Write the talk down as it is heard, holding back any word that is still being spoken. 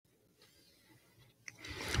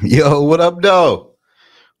Yo, what up, though?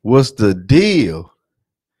 What's the deal?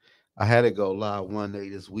 I had to go live one day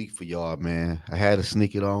this week for y'all, man. I had to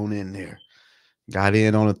sneak it on in there. Got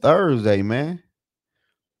in on a Thursday, man.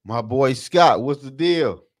 My boy Scott, what's the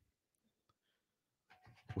deal?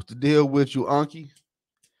 What's the deal with you, Unky?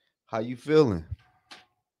 How you feeling?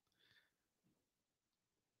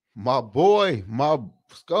 My boy, my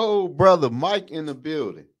Skull brother Mike in the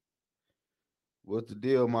building. What's the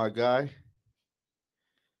deal, my guy?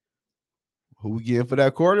 Who we getting for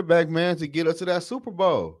that quarterback, man, to get us to that Super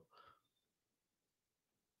Bowl?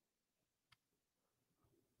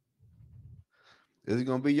 Is it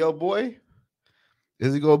gonna be your boy?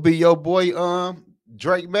 Is it gonna be your boy,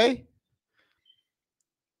 Drake May?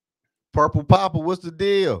 Purple Papa, what's the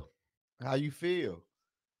deal? How you feel?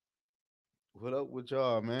 What up with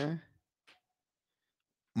y'all, man?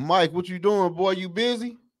 Mike, what you doing, boy? You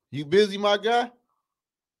busy? You busy, my guy?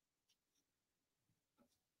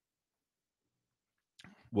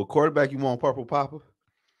 What quarterback you want, Purple Papa?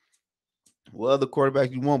 What other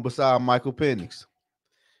quarterback you want beside Michael Penix?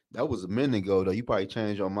 That was a minute ago, though. You probably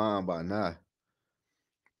changed your mind by now.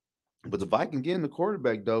 But the Vikings getting the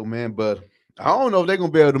quarterback, though, man. But I don't know if they're gonna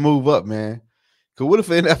be able to move up, man. Cause what if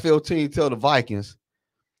an NFL team tell the Vikings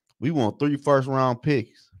we want 3 first-round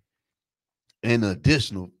picks and an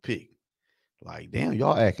additional pick? Like, damn,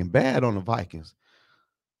 y'all acting bad on the Vikings.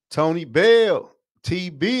 Tony Bell,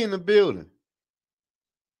 TB in the building.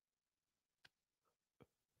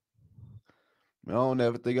 Man, I don't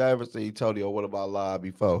ever think I ever seen Tony or what about live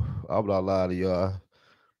before. I'm not lying to y'all.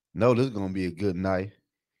 No, this is gonna be a good night.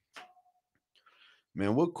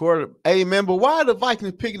 Man, what quarter? Hey, man, but why are the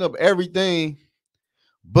Vikings picking up everything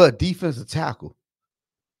but defensive tackle?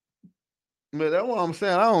 Man, that's what I'm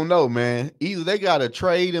saying. I don't know, man. Either they got a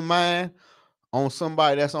trade in mind on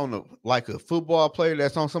somebody that's on the like a football player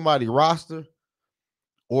that's on somebody's roster,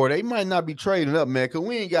 or they might not be trading up, man, because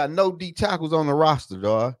we ain't got no D tackles on the roster,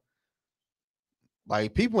 dog.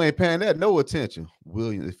 Like people ain't paying that no attention.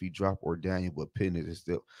 Williams, if he drop or Daniel, but Pittman is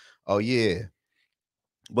still. Oh yeah,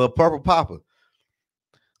 but Purple Papa,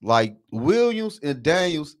 like Williams and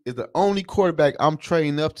Daniels is the only quarterback I'm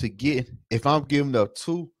trading up to get if I'm giving up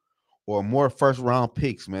 2 or more 1st-round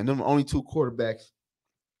picks, man. Them the only 2 quarterbacks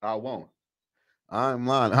I want. I'm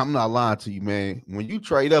lying. I'm not lying to you, man. When you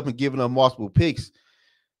trade up and giving up multiple picks,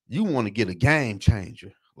 you want to get a game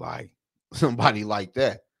changer, like somebody like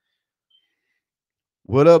that.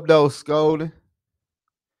 What up, though, Scolding?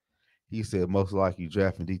 He said most likely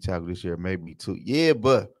drafting D tackle this year, maybe 2. Yeah,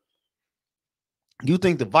 but you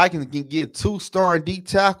think the Vikings can get 2 starting D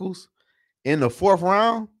tackles in the 4th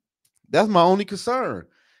round? That's my only concern,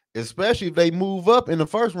 especially if they move up in the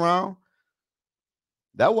 1st round.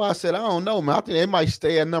 That's why I said I don't know, man. I think they might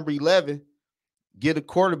stay at number 11, get a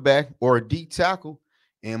quarterback or a D tackle,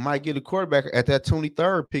 and might get a quarterback at that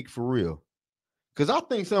 23rd pick for real. Because I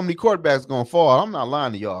think some of these quarterbacks gonna fall. I'm not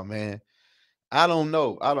lying to y'all, man. I don't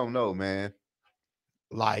know. I don't know, man.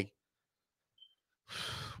 Like,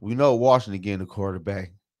 we know Washington getting a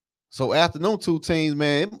quarterback. So after them 2 teams,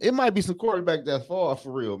 man, it might be some quarterback that fall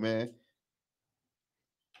for real, man.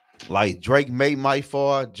 Like Drake might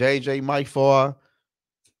fall, JJ might fall.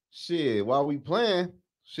 Shit, while we playing,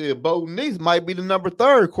 shit, Bo Nix might be the number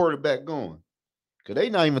 3rd quarterback going. Cause they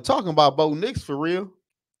not even talking about Bo Nix for real.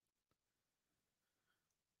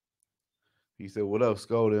 He said, "What up,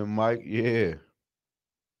 Scoda and Mike?" Yeah.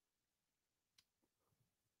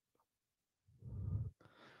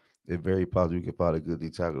 It's very possible you can find a good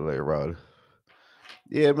D tackle later on.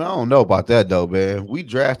 Yeah, man, I don't know about that though, man. We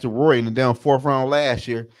drafted Roy in the down 4th round last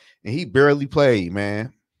year, and he barely played,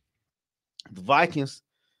 man. The Vikings,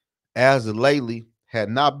 as of lately,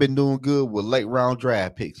 had not been doing good with late round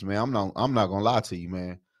draft picks, man. I'm not gonna lie to you,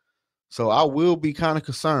 man. So I will be kind of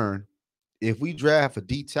concerned if we draft a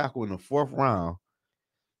D tackle in the 4th round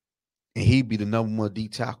and he be the number 1 D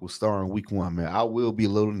tackle starting week 1, man. I will be a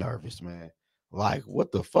little nervous, man. Like,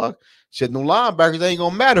 what the fuck? Shit, no linebackers ain't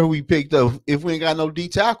gonna matter who we picked up if we ain't got no D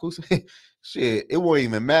tackles. Shit, it won't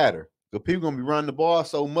even matter. Because people gonna be running the ball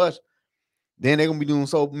so much, then they're gonna be doing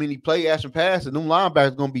so many play action passes, and them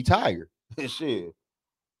linebackers gonna be tired. Shit.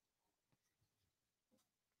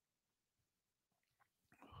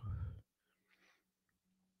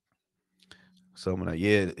 Some of that,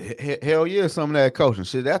 yeah, hell yeah, some of that coaching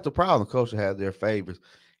shit. That's the problem. Coaching has their favorites.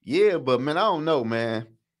 Yeah, but man, I don't know, man.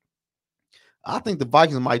 I think the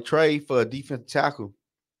Vikings might trade for a defensive tackle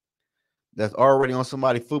that's already on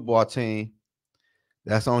somebody's football team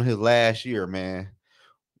that's on his last year, man.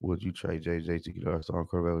 Would you trade JJ to get our starting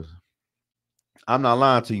quarterback? I'm not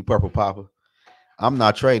lying to you, Purple Papa. I'm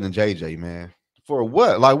not trading JJ, man. For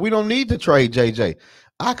what? Like, we don't need to trade JJ.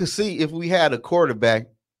 I could see if we had a quarterback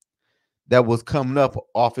that was coming up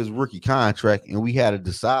off his rookie contract and we had to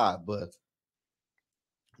decide, but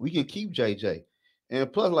we can keep JJ.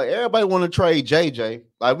 And plus, like everybody want to trade JJ.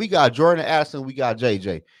 Like we got Jordan Addison, we got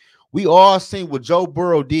JJ. We all seen what Joe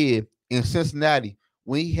Burrow did in Cincinnati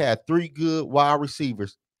when he had 3 good wide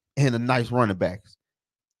receivers and a nice running backs.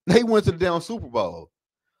 They went to the damn Super Bowl.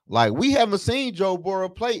 Like we haven't seen Joe Burrow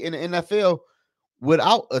play in the NFL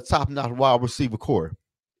without a top-notch wide receiver core.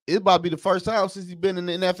 It's about to be the first time since he's been in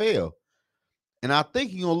the NFL. And I think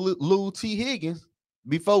he's going to lose T. Higgins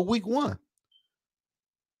before week 1.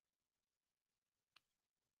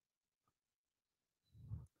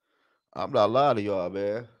 I'm not lying to y'all,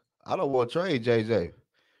 man. I don't want to trade JJ.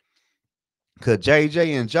 Because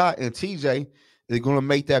JJ and TJ is going to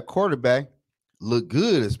make that quarterback look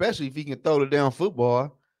good, especially if he can throw the damn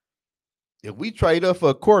football. If we trade up for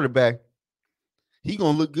a quarterback, he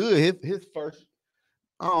going to look good. His first,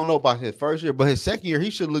 I don't know about his first year, but his second year,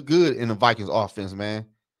 he should look good in the Vikings offense, man.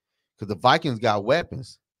 Because the Vikings got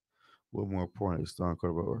weapons. What more important is starting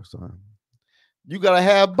quarterback or starting? You got to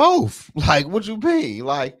have both. Like, what you mean?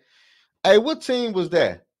 Like, hey, what team was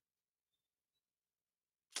that?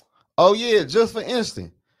 Oh, yeah, just for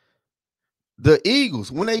instance, the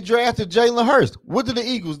Eagles, when they drafted Jalen Hurts, what did the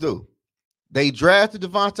Eagles do? They drafted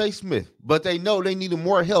Devontae Smith, but they know they needed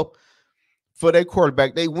more help for their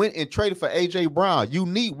quarterback. They went and traded for A.J. Brown. You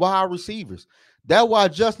need wide receivers. That's why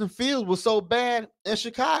Justin Fields was so bad in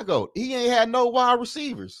Chicago. He ain't had no wide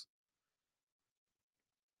receivers.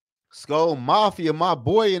 Skull Mafia, my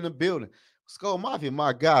boy in the building. Skull Mafia,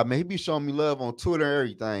 my God, man. He be showing me love on Twitter and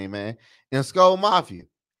everything, man. And Skull Mafia,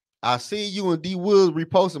 I see you and D Woods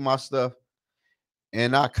reposting my stuff.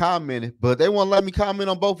 And I commented, but they won't let me comment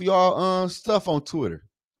on both of y'all stuff on Twitter.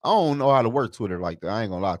 I don't know how to work Twitter like that. I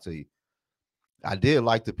ain't gonna lie to you. I did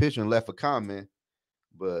like the picture and left a comment,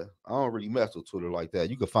 but I don't really mess with Twitter like that.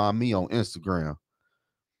 You can find me on Instagram.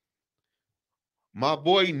 My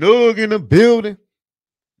boy Nug in the building.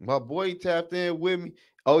 My boy tapped in with me.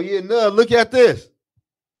 Oh yeah, Nug, look at this.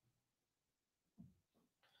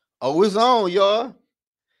 Oh, it's on, y'all.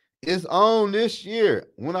 It's on this year.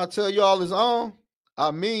 When I tell y'all it's on, I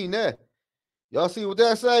mean that. Y'all see what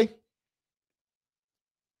that say?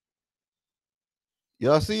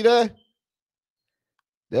 Y'all see that?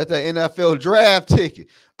 That's the NFL draft ticket.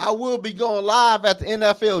 I will be going live at the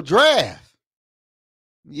NFL draft.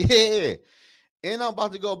 Yeah. And I'm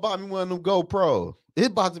about to go buy me one of them GoPros. It's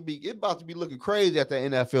about to be looking crazy at the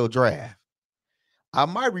NFL draft. I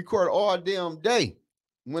might record all damn day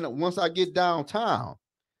once I get downtown.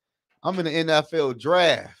 I'm in the NFL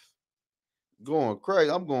draft. Going crazy.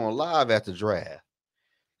 I'm going live at the draft.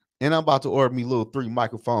 And I'm about to order me a little 3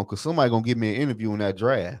 microphone because somebody gonna give me an interview in that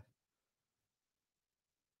draft.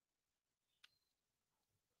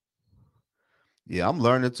 Yeah, I'm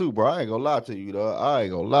learning too, bro. I ain't gonna lie to you, though. I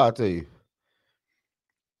ain't gonna lie to you.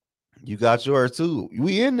 You got yours too.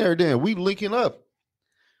 We in there then. We linking up.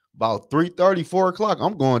 About 3:30, 4 o'clock.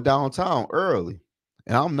 I'm going downtown early.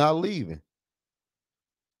 And I'm not leaving.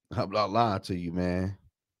 I'm not lying to you, man.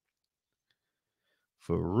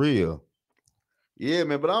 For real. Yeah,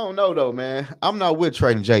 man. But I don't know though, man. I'm not with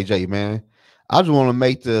trading JJ, man. I just want to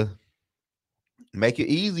make it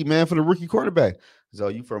easy, man, for the rookie quarterback. So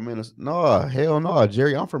you from Minnesota? No, hell no,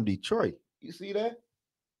 Jerry. I'm from Detroit. You see that?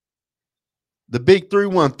 The big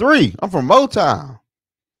 313. I'm from Motown.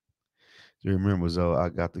 You remember, Zoe, I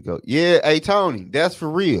got to go. Yeah, hey Tony, that's for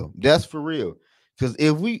real. That's for real. Because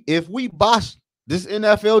if we botch this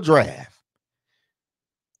NFL draft,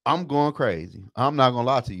 I'm going crazy. I'm not gonna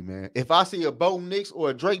lie to you, man. If I see a Bo Nix or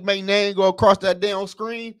a Drake May name go across that damn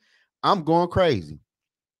screen, I'm going crazy.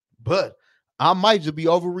 But I might just be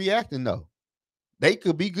overreacting though. They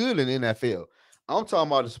could be good in the NFL. I'm talking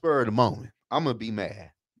about the spur of the moment. I'm gonna be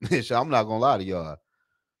mad. I'm not gonna lie to y'all.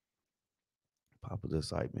 Papa this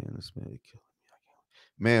site, man. This man killing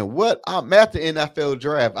me. Man, what? I'm at the NFL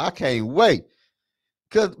draft. I can't wait.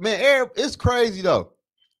 Cause man, it's crazy though.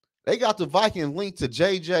 They got the Vikings linked to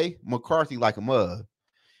JJ McCarthy like a mug.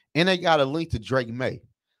 And they got a link to Drake May.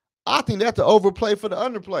 I think that's the overplay for the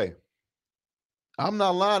underplay. I'm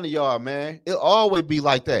not lying to y'all, man. It'll always be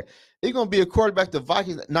like that. It's gonna be a quarterback the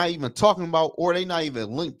Vikings not even talking about, or they not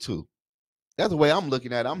even linked to. That's the way I'm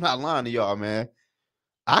looking at it. I'm not lying to y'all, man.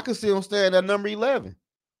 I can see him staying at number 11.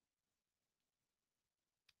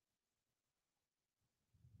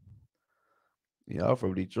 Yeah, I'm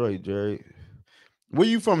from Detroit, Jerry. Where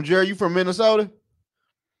you from, Jerry? You from Minnesota?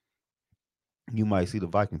 You might see the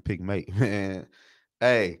Viking pick mate, man.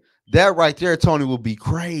 Hey, that right there, Tony, will be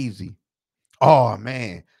crazy. Oh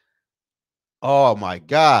man. Oh my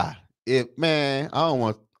God. Man, I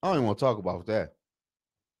don't even want to talk about that.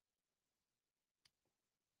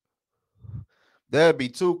 That'd be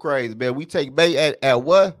too crazy, man. We take May at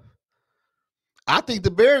what? I think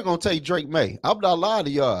the Bears gonna take Drake May. I'm not lying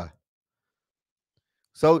to y'all.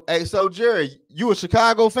 So, hey, so Jerry, you a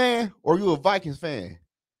Chicago fan or you a Vikings fan?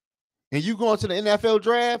 And you going to the NFL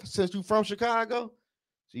draft since you from Chicago?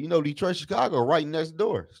 So you know Detroit, Chicago, right next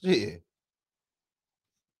door. Yeah.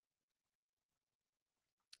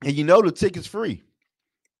 And you know the ticket's free.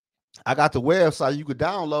 I got the website you could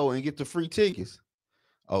download and get the free tickets.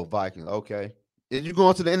 Oh, Vikings. Okay. Is you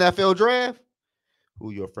going to the NFL draft?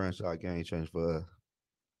 Who your franchise game change for us?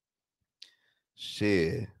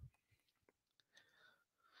 Shit.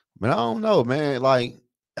 Man, I don't know, man. Like,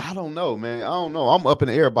 I don't know, man. I don't know. I'm up in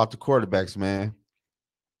the air about the quarterbacks, man.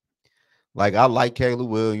 Like, I like Caleb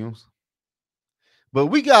Williams. But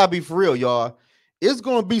we gotta be for real, y'all. It's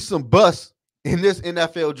gonna be some busts in this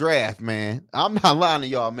NFL draft, man. I'm not lying to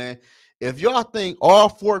y'all, man. If y'all think all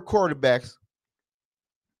four quarterbacks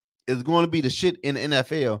is going to be the shit in the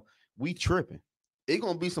NFL, we tripping. It's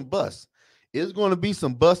gonna be some busts. It's gonna be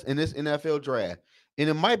some busts in this NFL draft, and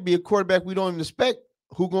it might be a quarterback we don't even expect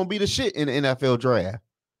who gonna be the shit in the NFL draft.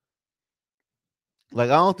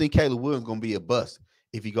 Like I don't think Caleb Williams gonna be a bust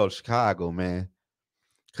if he go to Chicago, man.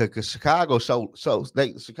 Cause Chicago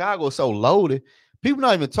Chicago is so loaded. People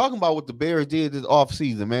not even talking about what the Bears did this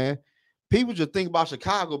offseason, man. People just think about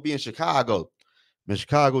Chicago being Chicago. Man,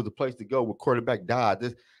 Chicago's the place to go where quarterback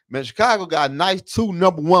died. Man, Chicago got nice two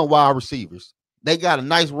number one wide receivers. They got a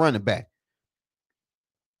nice running back.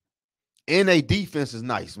 And their defense is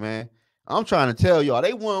nice, man. I'm trying to tell y'all,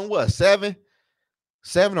 they won what, seven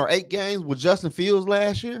or eight games with Justin Fields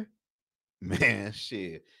last year? Man,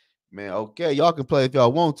 shit. Man, okay, y'all can play if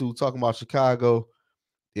y'all want to. Talking about Chicago,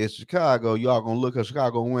 it's Chicago. Y'all gonna look at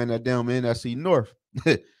Chicago win that damn NFC North.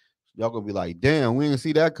 Y'all gonna be like, damn, we didn't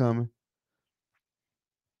see that coming.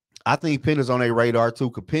 I think Penix on their radar too,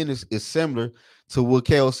 because Penix is similar to what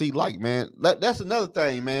KLC like, man. That's another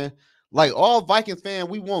thing, man. Like all Vikings fans,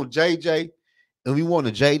 we want JJ and we want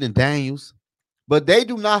a Jaden Daniels, but they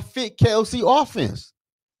do not fit KLC offense.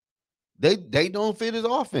 They don't fit his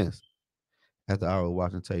offense. After I was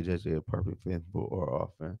watching JJ a perfect fit for our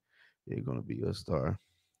offense, he's gonna be a star.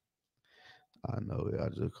 I know it. I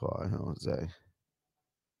just called him Zay.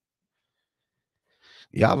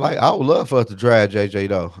 Yeah, I would love for us to draft JJ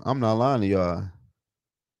though. I'm not lying to y'all.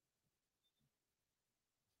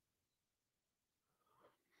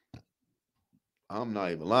 I'm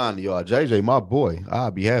not even lying to y'all. JJ, my boy.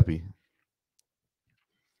 I'll be happy.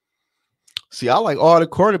 See, I like all the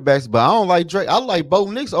quarterbacks, but I don't like Drake. I like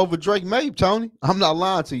Bo Nix over Drake May, Tony. I'm not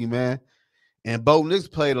lying to you, man. And Bo Nix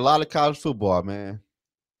played a lot of college football, man.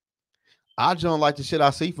 I just don't like the shit I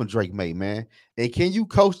see from Drake May, man. And can you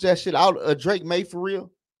coach that shit out of Drake May for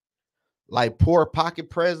real? Like poor pocket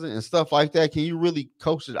present and stuff like that. Can you really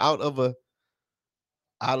coach it out of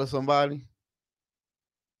somebody?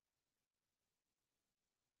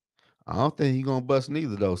 I don't think he gonna bust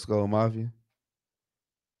neither though, Skull Mafia.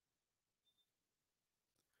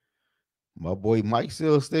 My boy Mike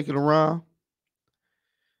still sticking around.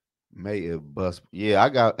 May it bust. Yeah, I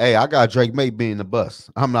got Drake May being the bust.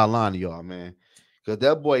 I'm not lying to y'all, man. Cause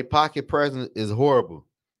that boy pocket present is horrible.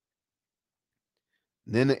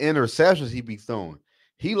 And then the interceptions he be throwing.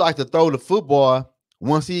 He like to throw the football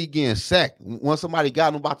once he getting sacked. Once somebody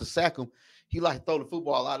got him about to sack him, he like to throw the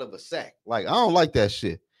football out of a sack. Like, I don't like that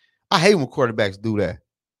shit. I hate when quarterbacks do that.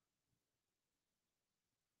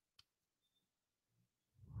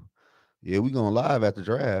 Yeah, we going live at the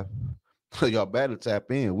draft. Y'all better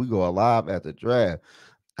tap in. We go live at the draft.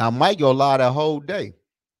 I might go live that whole day.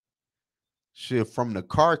 Shit, from the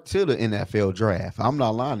car to the NFL draft. I'm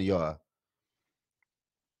not lying to y'all.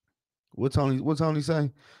 What Tony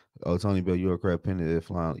say? Oh, Tony Bell, you're a crap Penix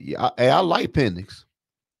flying. Yeah, I like Penix.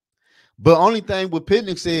 But only thing with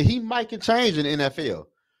Penix is he might can change in the NFL.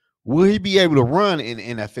 Will he be able to run in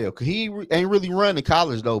the NFL? Because he ain't really run in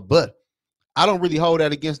college though. But I don't really hold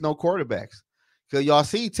that against no quarterbacks. Because y'all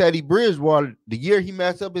see Teddy Bridgewater, the year he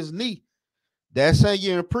messed up his knee, that same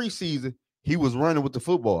year in preseason, he was running with the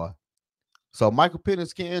football. So Michael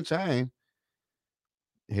Penix can change.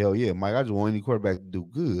 Hell yeah, Mike. I just want any quarterback to do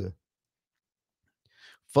good.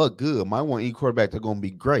 Fuck good. Might want any quarterback that's gonna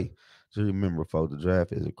be great. Just remember, folks, the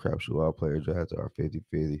draft is a crapshoot. All players drafted are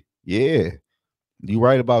 50-50. Yeah, you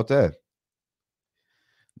right about that.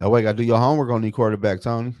 That way, you gotta do your homework on the quarterback,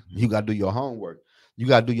 Tony. You gotta do your homework. You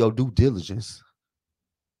gotta do your due diligence.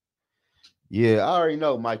 Yeah, I already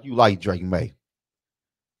know, Mike. You like Drake May,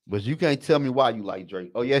 but you can't tell me why you like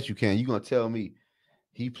Drake. Oh, yes, you can. You gonna tell me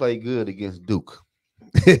he played good against Duke?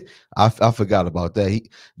 I forgot about that.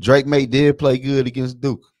 Drake May did play good against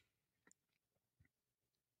Duke.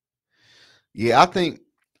 Yeah, I think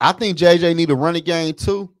JJ need to run a game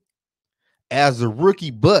too as a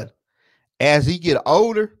rookie, but as he get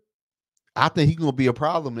older, I think he's gonna be a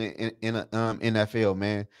problem in a, NFL,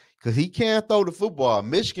 man, because he can't throw the football.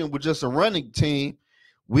 Michigan was just a running team.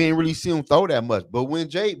 We didn't really see him throw that much. But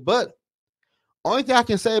only thing I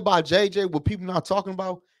can say about JJ, what people not talking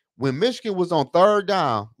about, when Michigan was on third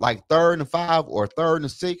down, like 3rd and 5 or 3rd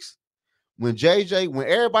and 6, when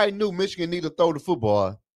everybody knew Michigan needed to throw the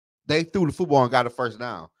football, they threw the football and got a first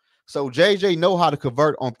down. So JJ know how to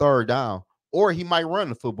convert on third down, or he might run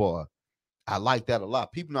the football. I like that a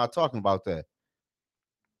lot. People not talking about that.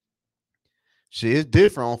 Shit, it's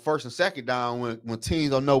different on 1st and 2nd down when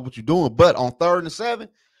teams don't know what you're doing. But on 3rd and 7,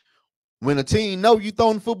 when a team know you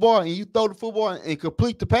throwing the football and you throw the football and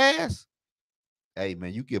complete the pass, hey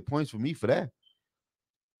man, you get points for me for that.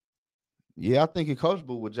 Yeah, I think it's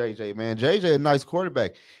coachable with JJ, man. JJ a nice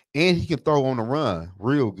quarterback, and he can throw on the run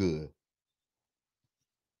real good.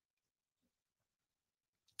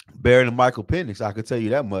 Better than Michael Penix, I can tell you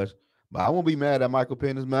that much. But I won't be mad at Michael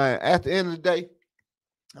Penix, man. At the end of the day,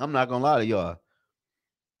 I'm not gonna lie to y'all.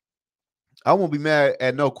 I won't be mad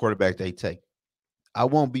at no quarterback they take. I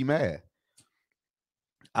won't be mad.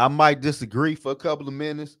 I might disagree for a couple of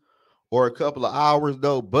minutes or a couple of hours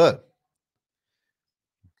though, but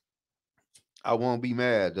I won't be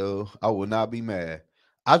mad though. I will not be mad.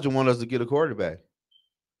 I just want us to get a quarterback.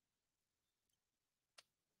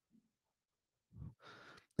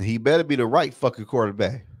 And he better be the right fucking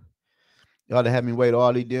quarterback. Y'all done had me wait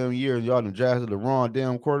all these damn years. Y'all done drafted the wrong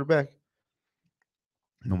damn quarterback.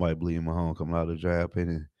 Nobody believe Mahomes coming out of the draft.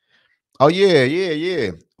 And oh yeah, yeah,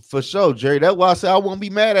 yeah. For sure, Jerry. That's why I say I won't be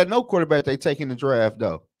mad at no quarterback they take in the draft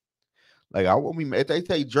though. Like I won't be mad if they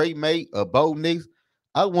take Drake May or Bo Nix.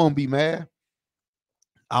 I won't be mad.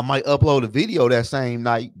 I might upload a video that same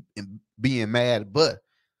night and being mad, but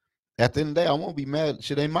at the end of the day, I won't be mad.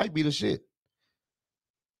 Shit, they might be the shit.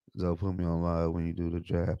 So put me on live when you do the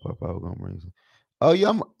draft. Pop out gonna bring some. Oh yeah,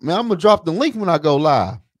 I'm gonna drop the link when I go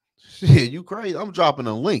live. Shit, you crazy? I'm dropping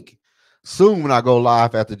a link soon when I go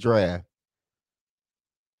live at the draft.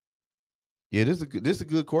 Yeah, this is a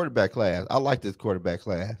good quarterback class. I like this quarterback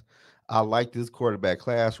class. I like this quarterback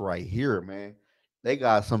class right here, man. They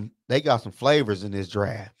got some flavors in this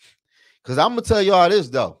draft. Cause I'm gonna tell y'all this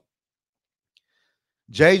though.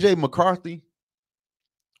 JJ McCarthy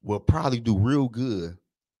will probably do real good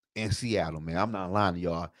in Seattle, man. I'm not lying to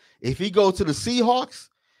y'all. If he go to the Seahawks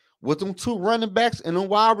with them two running backs and them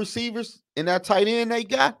wide receivers and that tight end they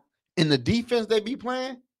got and the defense they be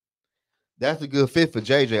playing, that's a good fit for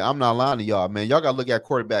JJ. I'm not lying to y'all, man. Y'all gotta look at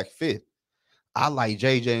quarterback fit. I like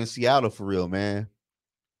JJ in Seattle for real, man.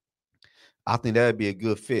 I think that'd be a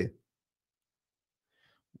good fit.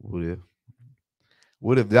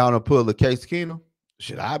 What if Donald pull the Case Keenum?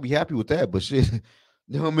 Shit, I'd be happy with that. But shit, you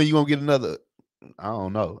know what I mean? You gonna get another? I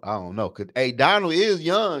don't know. I don't know. Cause hey, Donald is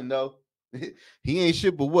young though. He ain't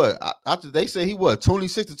shit. But what? After they say he what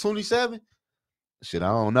 26 to 27? Shit, I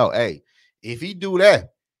don't know. Hey, if he do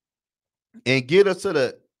that and get us to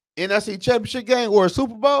the NFC Championship game or a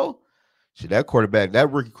Super Bowl, shit, that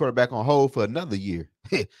rookie quarterback on hold for another year.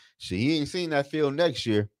 Shit, he ain't seen that field next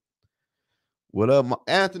year. What up,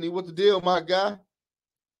 Anthony? What the deal, my guy?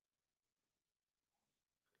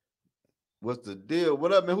 What's the deal?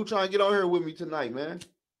 What up, man? Who trying to get on here with me tonight, man?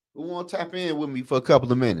 Who want to tap in with me for a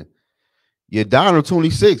couple of minutes? Yeah, Donald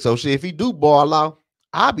 26. So shit, if he do ball out,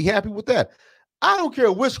 I'll be happy with that. I don't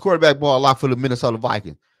care which quarterback ball out for the Minnesota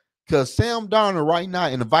Vikings. Because Sam Darnold right now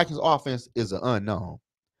in the Vikings offense is an unknown.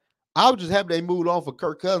 I was just happy they moved on for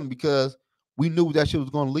Kirk Cousins because we knew that shit was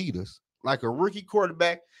going to lead us. Like a rookie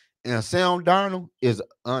quarterback and Sam Darnold is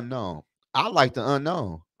unknown. I like the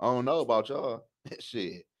unknown. I don't know about y'all.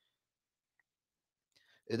 Shit.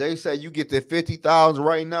 If they say you get the 50,000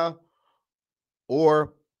 right now,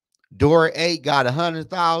 or Dora 8 got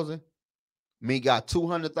 100,000, me got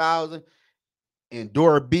 200,000, and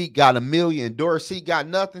Dora B got 1,000,000, and Dora C got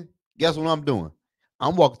nothing, guess what I'm doing?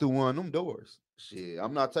 I'm walking through one of them doors. Shit,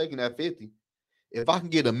 I'm not taking that 50. If I can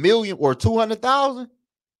get 1,000,000 or 200,000,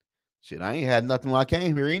 shit, I ain't had nothing when I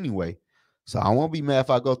came here anyway. So I won't be mad if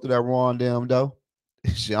I go through that wrong damn though.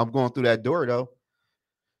 Shit, I'm going through that door though.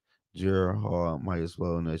 Jared Hall might as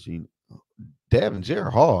well know she Devin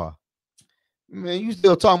Jared Hall. Man, you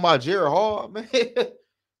still talking about Jared Hall, man?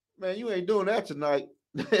 Man, you ain't doing that tonight.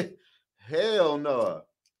 Hell no.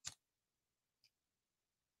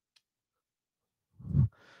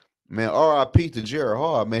 Man, RIP to Jared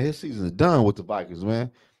Hall, man. His season is done with the Vikings, man.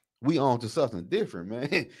 We on to something different,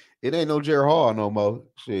 man. It ain't no Jared Hall no more.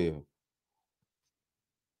 Shit.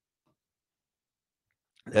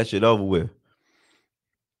 That shit over with.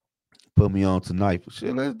 Put me on tonight.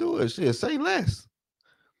 Shit, let's do it. Shit, say less.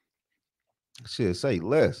 Shit, say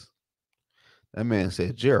less. That man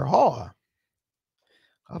said Jared Hall.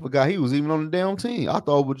 I forgot he was even on the damn team. I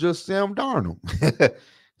thought it was just Sam Darnold.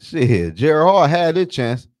 Shit, Jared Hall had his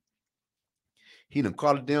chance. He done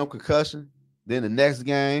caught a damn concussion. Then the next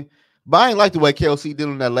game. But I ain't like the way KLC did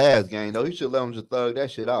on that last game, though. He should let him just thug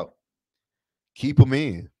that shit out. Keep him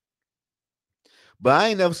in. But I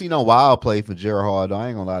ain't never seen no wild play for Jared Hall, though. I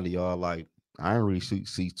ain't gonna lie to y'all. Like, I ain't really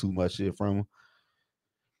see too much shit from him.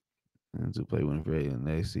 And to play with him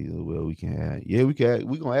next season, well, we can add. Yeah, we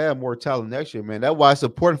gonna add more talent next year, man. That's why it's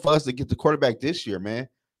important for us to get the quarterback this year, man.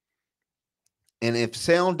 And if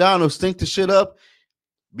Sam Donald stink the shit up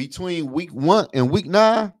between week 1 and week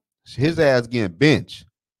 9, his ass getting benched.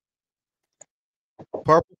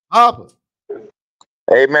 Purple Papa.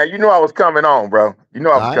 Hey man, you know I was coming on, bro. You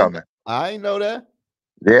know I was coming. I ain't know that.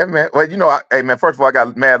 Yeah, man. Well, you know, hey man, first of all, I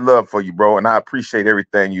got mad love for you, bro, and I appreciate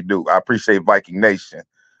everything you do. I appreciate Viking Nation.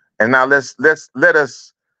 And now let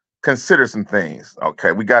us consider some things.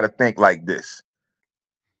 Okay, we got to think like this.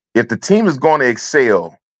 If the team is going to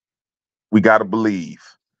excel, we got to believe.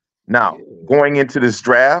 Now, going into this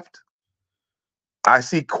draft, I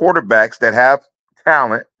see quarterbacks that have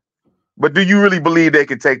talent, but do you really believe they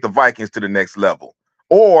can take the Vikings to the next level?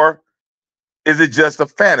 Or is it just a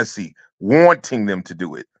fantasy wanting them to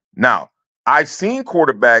do it? Now, I've seen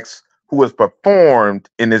quarterbacks who has performed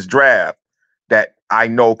in this draft that I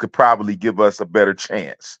know could probably give us a better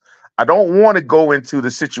chance. I don't want to go into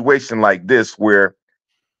the situation like this where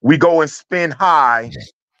we go and spin high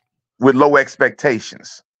with low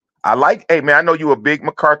expectations. Hey man, I know you're a big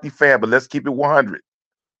McCarthy fan, but let's keep it 100.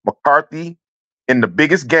 McCarthy in the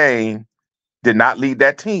biggest game did not lead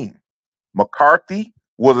that team. McCarthy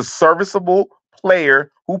was a serviceable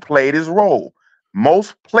player who played his role.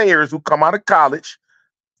 Most players who come out of college,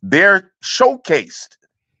 they're showcased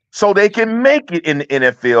so they can make it in the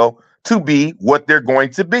NFL to be what they're going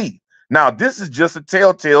to be. Now, this is just a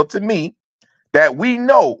telltale to me that we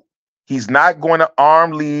know he's not going to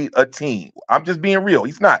arm lead a team. I'm just being real.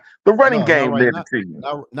 He's not. The running game led the team.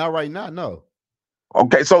 Not right now, no.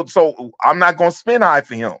 Okay, so I'm not going to spend high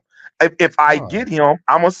for him. If I get him,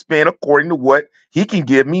 I'm going to spend according to what he can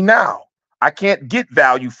give me now. I can't get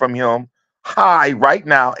value from him high right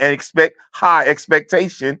now and expect high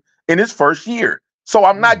expectation in his first year. So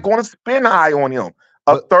I'm not going to spend high on him.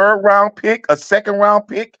 A third-round pick, a second-round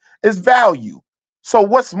pick is value. So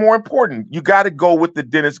what's more important? You got to go with the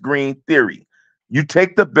Dennis Green theory. You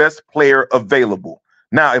take the best player available.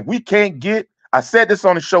 Now, if we can't get, I said this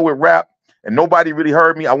on the show with Rap, and nobody really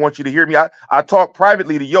heard me. I want you to hear me. I talked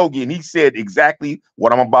privately to Yogi, and he said exactly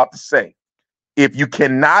what I'm about to say. If you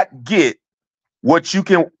cannot get what you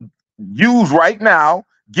can use right now,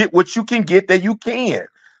 get what you can get that you can.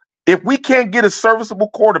 If we can't get a serviceable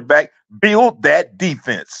quarterback, build that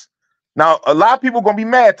defense. Now, a lot of people are going to be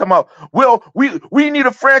mad talking about, well, we need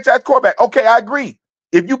a franchise quarterback. Okay, I agree.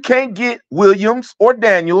 If you can't get Williams or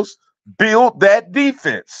Daniels, build that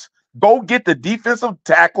defense. Go get the defensive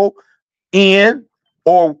tackle in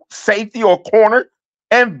or safety or corner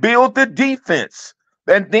and build the defense.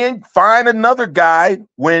 And then find another guy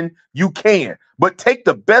when you can. But take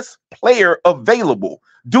the best player available.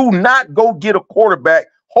 Do not go get a quarterback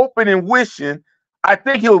hoping and wishing. I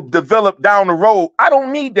think he'll develop down the road. I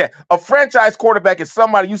don't need that. A franchise quarterback is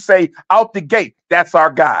somebody you say out the gate, that's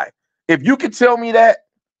our guy. If you can tell me that,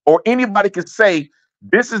 or anybody can say,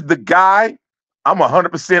 this is the guy, I'm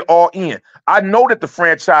 100% all in. I know that the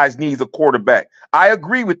franchise needs a quarterback. I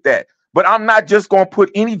agree with that. But I'm not just going to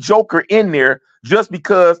put any joker in there just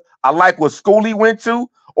because I like what school he went to,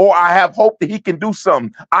 or I have hope that he can do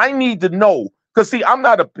something. I need to know. Because, see, I'm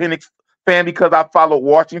not a Penix fan because I follow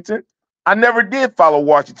Washington. I never did follow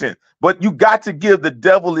Washington. But you got to give the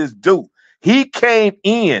devil his due. He came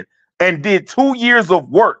in and did 2 years of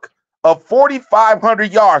work of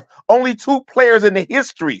 4,500 yards. Only 2 players in the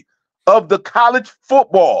history of the college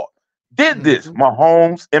football did this,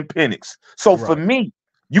 Mahomes and Penix. So for me,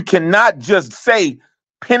 you cannot just say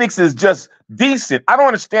Penix is just decent. I don't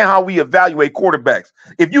understand how we evaluate quarterbacks.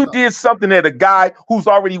 If you did something that a guy who's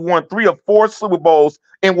already won 3 or 4 Super Bowls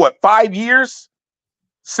in 5 years,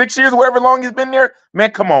 6 years, whatever long he's been there,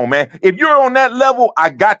 man, come on, man. If you're on that level, I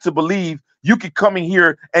got to believe you could come in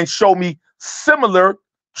here and show me similar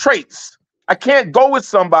traits. I can't go with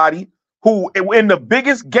somebody who in the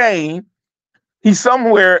biggest game, he's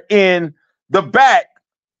somewhere in the back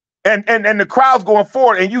and the crowd's going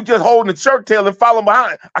forward and you just holding the shirt tail and following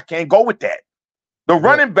behind. I can't go with that. The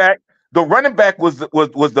But running back was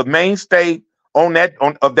the mainstay of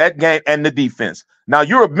that game and the defense. Now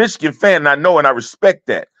you're a Michigan fan, and I know and I respect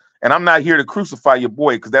that. And I'm not here to crucify your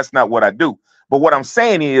boy because that's not what I do. But what I'm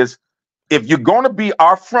saying is, if you're going to be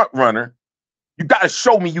our front runner, you got to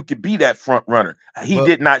show me you can be that front runner. He but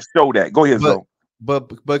did not show that. Go ahead, but Zoe.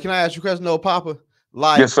 but can I ask you a question, no, Papa?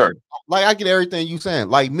 Yes, sir. Like I get everything you saying.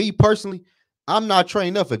 Like me personally, I'm not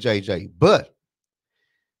trained up for JJ, but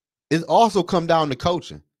it also come down to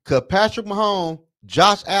coaching. Cause Patrick Mahomes,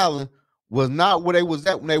 Josh Allen was not where they was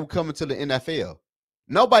at when they were coming to the NFL.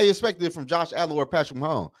 Nobody expected it from Josh Allen or Patrick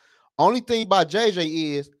Mahomes. Only thing about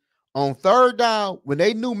JJ is on third down, when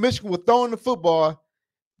they knew Michigan was throwing the football,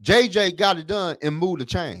 JJ got it done and moved the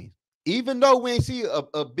chain. Even though we ain't see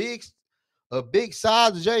a big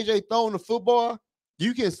size of JJ throwing the football,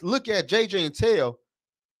 you can look at JJ and tell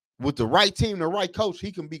with the right team, the right coach,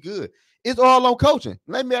 he can be good. It's all on coaching.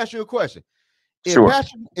 Let me ask you a question. Sure.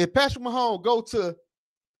 If Patrick Mahomes go to,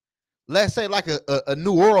 let's say, like a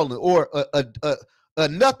New Orleans or a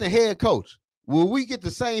nothing head coach, will we get the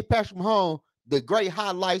same Patrick Mahomes, the great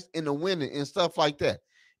highlights and the winning and stuff like that?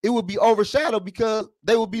 It would be overshadowed because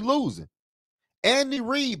they would be losing. Andy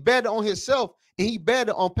Reid betted on himself, and he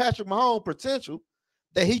betted on Patrick Mahomes' potential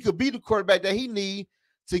that he could be the quarterback that he need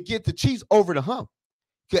to get the Chiefs over the hump.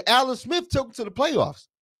 Because Allen Smith took him to the playoffs,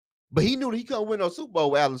 but he knew that he couldn't win no Super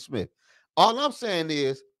Bowl with Allen Smith. All I'm saying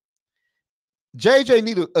is JJ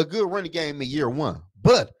needed a good running game in year one,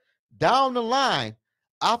 but down the line,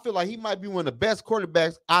 I feel like he might be one of the best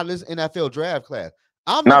quarterbacks out of this NFL draft class.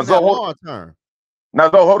 I'm looking at long term. Now,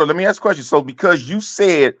 though, hold on. Let me ask a question. So, because you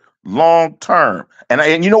said long term,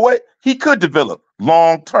 and you know what? He could develop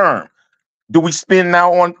long term. Do we spend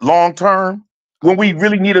now on long term when we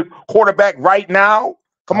really need a quarterback right now?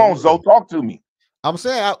 Come on, Zoe, talk to me. I'm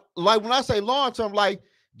saying, like when I say long term, like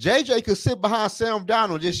JJ could sit behind Sam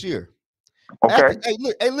Darnold this year. Okay.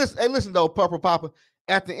 Hey, listen though, Papa.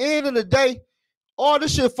 At the end of the day, all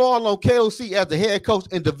this shit fall on KOC as the head coach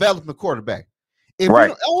and developing the quarterback. I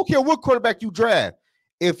don't care what quarterback you draft.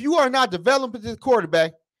 If you are not developing this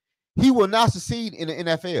quarterback, he will not succeed in the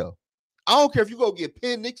NFL. I don't care if you go get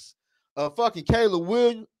Penix, fucking Caleb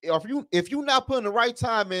Williams, or if you're not putting the right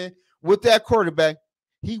time in with that quarterback,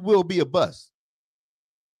 he will be a bust.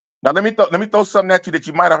 Now let me throw something at you that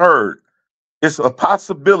you might have heard. It's a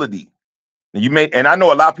possibility. And I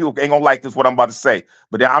know a lot of people ain't gonna like this what I'm about to say,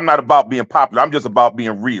 but I'm not about being popular. I'm just about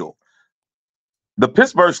being real. The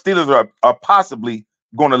Pittsburgh Steelers are possibly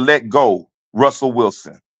going to let go Russell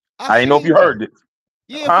Wilson. I didn't know if you heard it.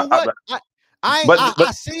 Yeah, for what?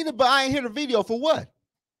 I seen it, but I ain't hear the video. For what?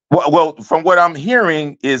 Well, from what I'm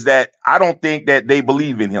hearing is that I don't think that they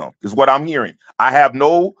believe in him, is what I'm hearing. I have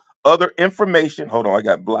no other information. Hold on, I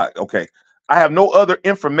got blocked. Okay. I have no other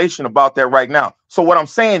information about that right now. So what I'm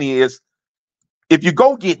saying is, if you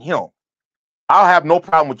go get him, I'll have no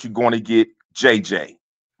problem with you going to get JJ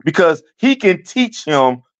because he can teach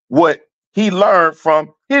him what he learned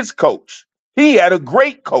from his coach. He had a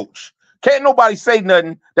great coach. Can't nobody say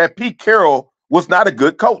nothing that Pete Carroll was not a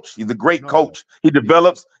good coach. He's a great coach. He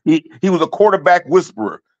develops. He was a quarterback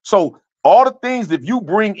whisperer. So all the things, if you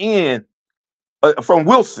bring in from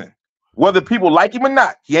Wilson, whether people like him or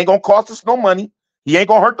not, he ain't gonna cost us no money. He ain't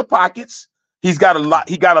gonna hurt the pockets. He's got a lot.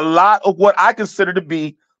 He got a lot of what I consider to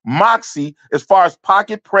be moxie as far as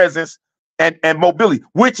pocket presence and mobility,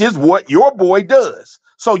 which is what your boy does.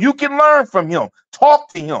 So you can learn from him,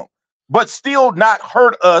 talk to him, but still not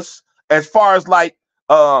hurt us as far as like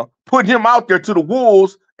putting him out there to the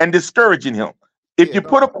wolves and discouraging him. If you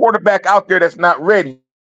put a quarterback out there that's not ready,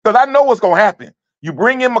 because I know what's gonna happen. You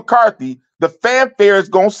bring in McCarthy, the fanfare is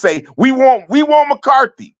gonna say, we want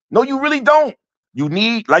McCarthy. No, you really don't. You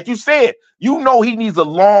need, like you said, he needs a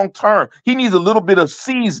long term. He needs a little bit of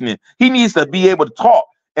seasoning. He needs to be able to talk.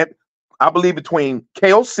 And I believe between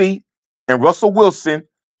KOC and Russell Wilson,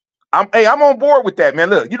 I'm on board with that, man.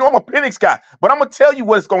 Look, I'm a Penix guy, but I'm gonna tell you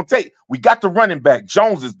what it's gonna take. We got the running back.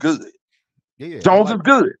 Jones is good. Yeah, Jones is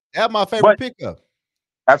good. That's my favorite pickup.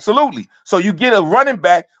 Absolutely. So you get a running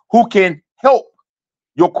back who can help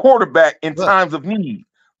your quarterback in times of need.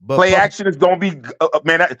 Play action is going to be,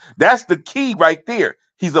 man, that's the key right there.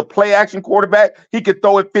 He's a play action quarterback. He can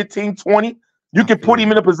throw it 15, 20. You can put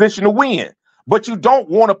him in a position to win. But you don't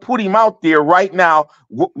want to put him out there right now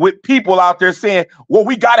with people out there saying, well,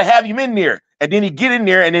 we got to have him in there. And then he get in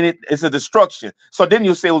there and then it's a destruction. So then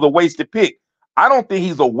you'll say it was a wasted pick. I don't think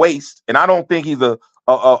he's a waste. And I don't think he's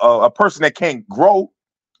a person that can't grow.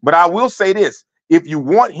 But I will say this. If you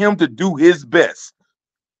want him to do his best,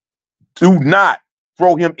 do not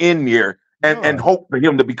throw him in there and No, hope for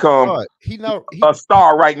him to become no, he not a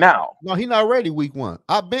star right now. no, he not ready week 1.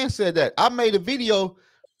 I been said that. I made a video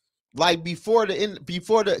like before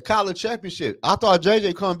the college championship. I thought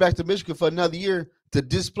JJ coming back to Michigan for another year to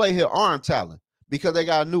display his arm talent because they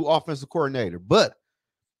got a new offensive coordinator. But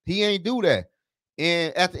he ain't do that.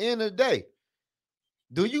 And at the end of the day,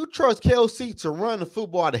 do you trust Kelsey to run the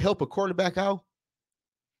football to help a quarterback out?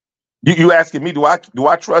 You asking me? Do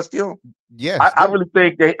I trust him? Yes. I really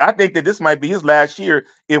think that this might be his last year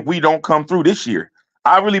if we don't come through this year.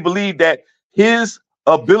 I really believe that his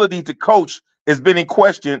ability to coach has been in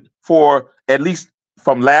question for at least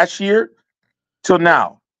from last year till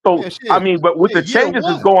now. So I mean, but with the year changes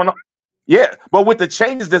that's one. going on, yeah. But with the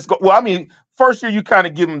changes well, I mean, first year you kind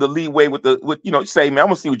of give him the leeway with say, man, I'm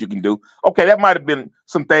gonna see what you can do. Okay, that might have been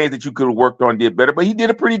some things that you could have worked on, did better, but he did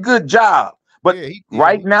a pretty good job. But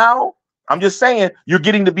right now, I'm just saying you're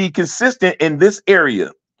getting to be consistent in this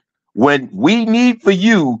area when we need for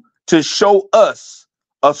you to show us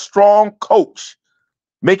a strong coach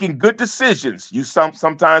making good decisions. You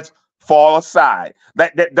sometimes fall aside.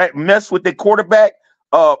 That mess with the quarterback,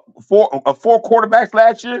 four quarterbacks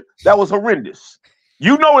last year, that was horrendous.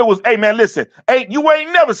 You know it was. Hey man, listen. Hey, you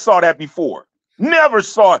ain't never saw that before. Never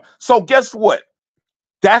saw it. So guess what?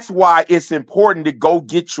 That's why it's important to go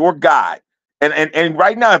get your guy. And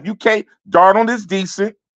right now, if you can't, Darnold is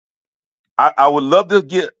decent. I would love to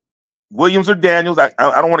get Williams or Daniels. I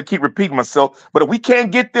don't want to keep repeating myself, but if we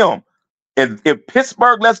can't get them, and if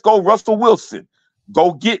Pittsburgh lets go Russell Wilson,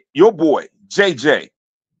 go get your boy JJ.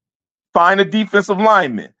 Find a defensive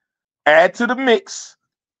lineman, add to the mix,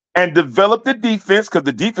 and develop the defense because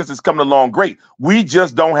the defense is coming along great. We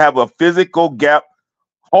just don't have a physical gap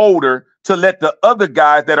holder to let the other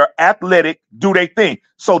guys that are athletic do their thing.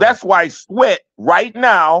 So that's why Sweat right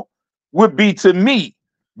now would be, to me,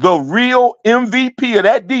 the real MVP of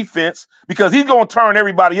that defense because he's going to turn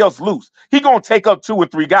everybody else loose. He's going to take up 2 or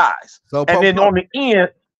 3 guys. So, and then on the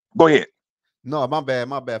end, go ahead. No, my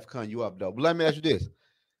bad for cutting you up, though. But let me ask you this.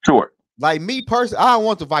 Sure. Like me personally, I don't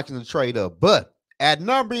want the Vikings to trade up. But at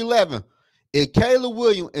number 11, if Caleb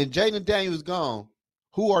Williams and Jaden Daniels gone,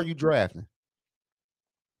 who are you drafting?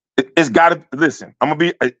 It's got to listen.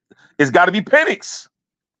 It's got to be Penix.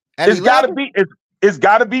 It's got to be. It's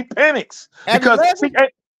got to be Penix because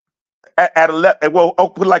at 11. Well, I'll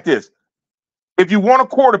put it like this: if you want a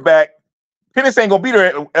quarterback, Penix ain't gonna be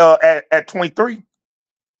there at 23.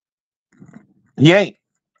 He ain't.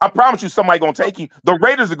 I promise you, somebody gonna take him. The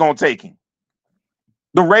Raiders are gonna take him.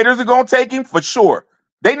 The Raiders are gonna take him for sure.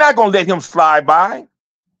 They're not gonna let him slide by.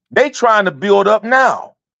 They trying to build up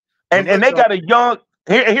now, and they got a young.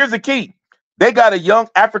 Here's the key: they got a young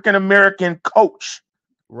African American coach,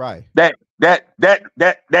 right? That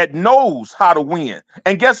knows how to win.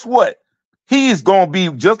 And guess what? He's gonna be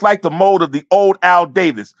just like the mold of the old Al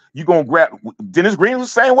Davis. You're gonna grab Dennis Green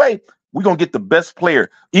was the same way. We're gonna get the best player,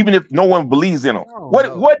 even if no one believes in him.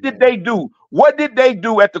 What did they do? What did they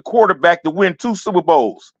do at the quarterback to win 2 Super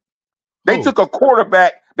Bowls? They took a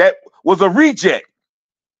quarterback that was a reject.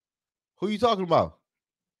 Who you talking about?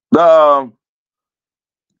 The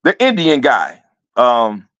Indian guy.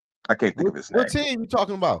 I can't think of his name. What team you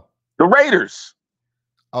talking about? The Raiders.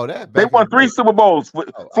 Oh, that they won 3 Super Bowls.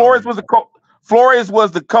 Flores was the coach. Flores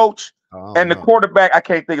was the coach, and the quarterback. I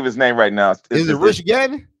can't think of his name right now. Is it Rich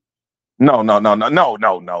Gannon? No. I'm gonna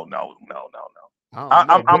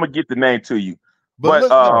get the name to you. But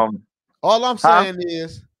look, all I'm saying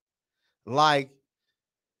is, like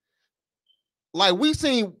we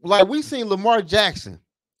seen Lamar Jackson.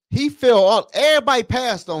 He fell everybody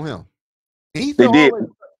passed on him. He fell all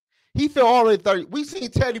the way to 30. We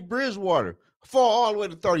seen Teddy Bridgewater fall all the way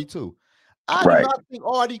to 32. I do not think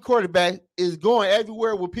all these quarterbacks is going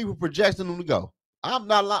everywhere with people projecting them to go. I'm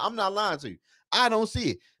not lying to you. I don't see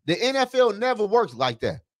it. The NFL never works like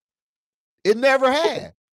that. It never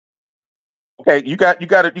had. Okay, you got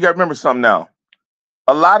to remember something now.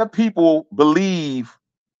 A lot of people believe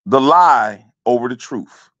the lie over the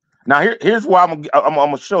truth. Now here's why I'm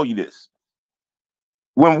gonna show you this.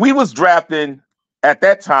 When we was drafting at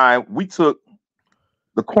that time, we took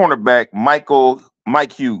the cornerback Mike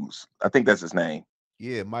Hughes. I think that's his name.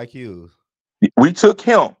 Yeah, Mike Hughes. We took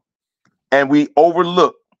him and we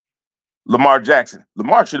overlooked Lamar Jackson.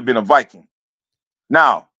 Lamar should have been a Viking.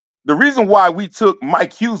 Now, the reason why we took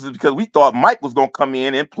Mike Hughes is because we thought Mike was going to come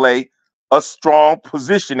in and play a strong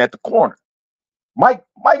position at the corner. Mike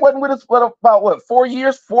wasn't with us for about 4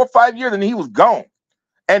 or 5 years, and he was gone.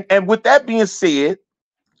 And with that being said,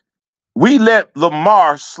 we let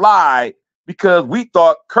Lamar slide because we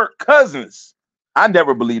thought Kirk Cousins I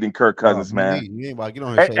never believed in Kirk Oh, Cousins, me man. neither. You ain't about to get on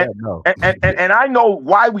here and say that. No. And I know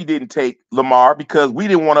why we didn't take Lamar, because we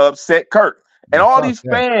didn't want to upset Kirk. And Yeah, all fuck these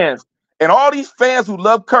that. fans who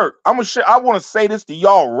love Kirk, I want to say this to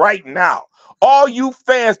y'all right now. All you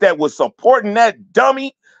fans that was supporting that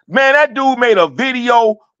dummy, man, that dude made a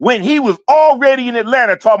video when he was already in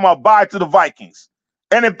Atlanta talking about bye to the Vikings.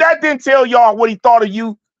 And if that didn't tell y'all what he thought of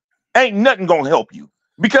you, ain't nothing gonna help you,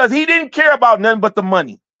 because he didn't care about nothing but the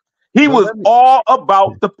money. He But was let me. all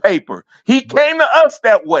about the paper. He But came to us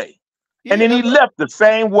that way, and yeah, then he left the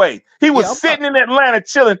same way. He was yeah. I'm not. sitting in Atlanta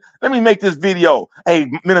chilling. Let me make this video. Hey,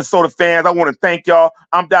 Minnesota fans, I want to thank y'all.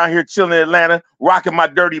 I'm down here chilling in Atlanta, rocking my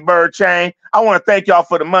dirty bird chain. I want to thank y'all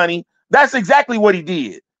for the money. That's exactly what he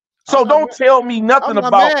did. I'm So not. don't tell me nothing I'm not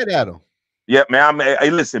about, mad at him. yeah, man.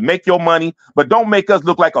 Hey, listen, make your money, but don't make us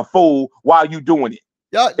look like a fool while you doing it.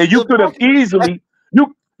 Y'all, And you the could have Vikings. easily,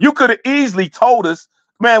 you could have easily told us,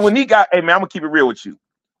 man, when he got, hey man, I'm gonna keep it real with you.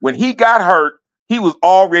 When he got hurt, he was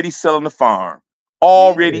already selling the farm,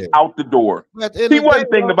 already Yeah. out the door. But at the end He of the day,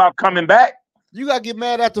 wasn't thinking though, about coming back. you gotta get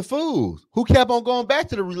mad at the fools who kept on going back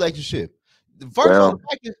to the relationship. First of all, the Well,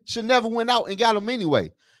 Vikings should never went out and got him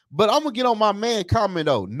anyway. But I'm gonna get on my man comment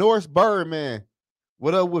though. Norris Bird, man.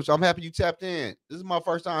 What up, Whoops? I'm happy you tapped in. This is my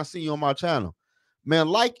first time seeing you on my channel. Man,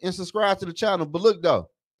 like and subscribe to the channel. But look though,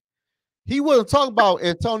 he wasn't talking about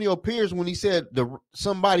Antonio Pierce when he said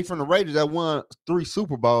somebody from the Raiders that won 3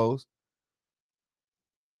 Super Bowls.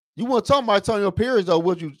 You want to talk about Antonio Pierce though,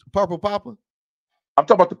 would you, Purple Papa? I'm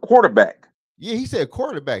talking about the quarterback. Yeah, he said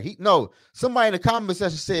quarterback. Somebody in the comment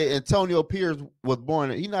section said Antonio Pierce was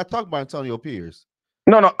born. He's not talking about Antonio Pierce.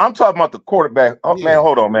 No, I'm talking about the quarterback. Oh, Yeah. man,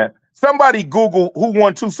 hold on, man. Somebody Google who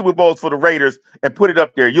won 2 Super Bowls for the Raiders and put it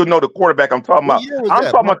up there. You'll know the quarterback I'm talking What about. year was I'm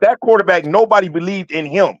that? talking about that quarterback. Nobody believed in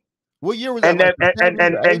him. What year was that? And Like then the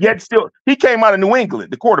 70s or and 80s? yet still he came out of New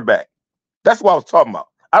England, the quarterback. That's what I was talking about.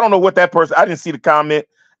 I don't know what that person. I didn't see the comment.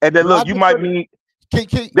 And then But I look, you just might put it. mean Can,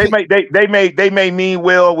 can, they can, may mean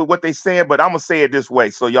well with what they saying, but I'm gonna say it this way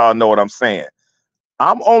so y'all know what I'm saying.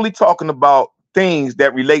 I'm only talking about things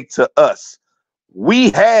that relate to us. We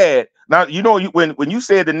had now, when you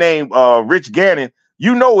said the name Rich Gannon,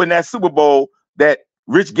 in that Super Bowl that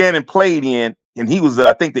Rich Gannon played in, and he was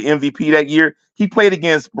I think the MVP that year. He played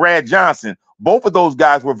against Brad Johnson. Both of those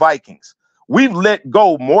guys were Vikings. We've let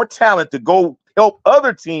go more talent to go help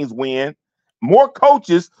other teams win. More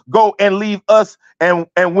coaches go and leave us and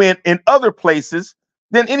win in other places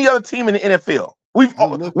than any other team in the NFL.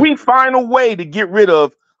 I'm looking. We find a way to get rid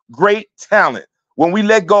of great talent. When we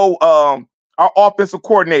let go, our offensive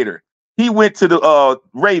coordinator, he went to the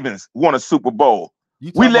Ravens, won a Super Bowl.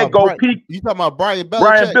 You We talking let about go Brian? Pete, You talking about Brian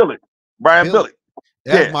Brian Belichick? Billick, Brian Billy. Billick.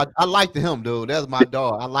 That's Yeah, my. I liked him, dude. That's my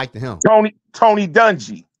dog. I liked him. Tony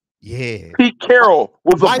Dungy. Yeah. Pete Carroll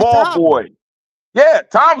was a Mike ball Tomlin. boy. Yeah,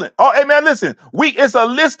 Tomlin. Oh, hey man, listen. It's a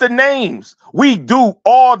list of names. We do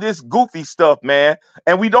all this goofy stuff, man,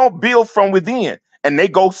 and we don't build from within. And they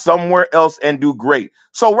go somewhere else and do great.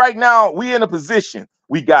 So right now, we in a position.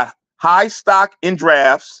 We got high stock in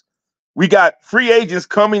drafts. We got free agents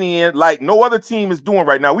coming in like no other team is doing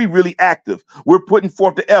right now. We really active. We're putting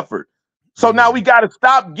forth the effort. So Yeah. now we got to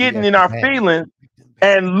stop He getting got in them our bad. feelings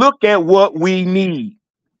and look at what we need.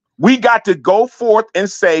 We got to go forth and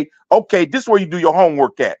say, okay, this is where you do your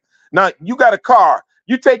homework at. Now, you got a car.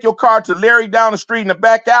 You take your car to Larry down the street in the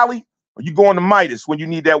back alley, or you going to Midas when you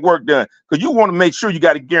need that work done, because you want to make sure you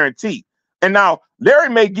got a guarantee. And now, Larry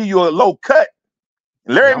may give you a low cut.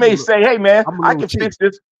 Yeah, Larry may say, hey, man, I'm a I little can cheap. fix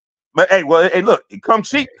this. But, hey, look, it comes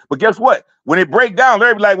cheap. But guess what? When it break down,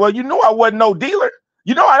 Larry be like, well, I wasn't no dealer.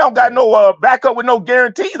 I don't got no backup with no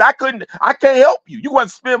guarantees. I can't help you. You want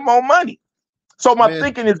to spend more money. So my Man,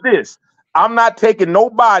 thinking is this: I'm not taking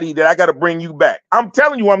nobody that I got to bring you back. I'm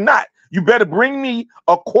telling you, I'm not. You better bring me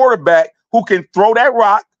a quarterback who can throw that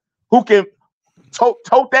rock, who can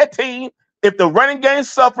tote that team. If the running game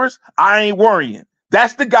suffers, I ain't worrying.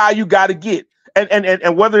 That's the guy you got to get.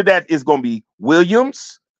 And whether that is going to be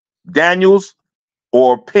Williams, Daniels,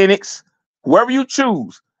 or Penix, whoever you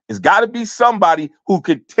choose, it's got to be somebody who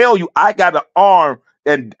can tell you I got an arm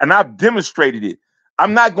and I've demonstrated it.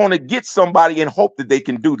 I'm not going to get somebody and hope that they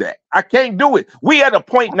can do that. I can't do it. We at a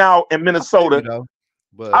point now in I feel you Minnesota. though.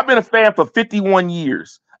 I've But been a fan for 51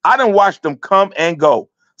 years. I done watched them come and go.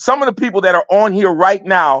 Some of the people that are on here right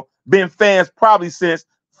now been fans probably since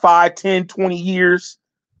 5, 10, 20 years.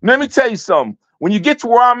 Let me tell you something. When you get to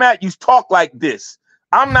where I'm at, you talk like this.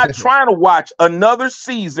 I'm not trying to watch another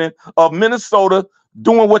season of Minnesota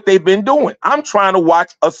doing what they've been doing. I'm trying to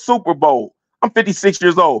watch a Super Bowl. I'm 56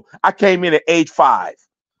 years old. I came in at age 5.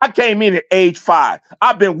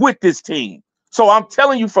 I've been with this team. So I'm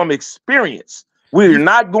telling you from experience. We're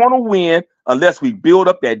not going to win unless we build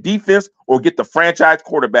up that defense or get the franchise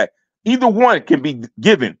quarterback. Either one can be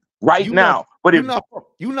given right now. But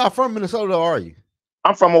you're not from Minnesota, are you?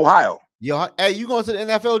 I'm from Ohio. Yo, hey, you going to the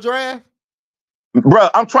NFL draft? Bro,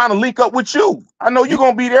 I'm trying to link up with you. I know you're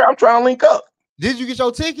going to be there. I'm trying to link up. Did you get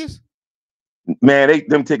your tickets? Man,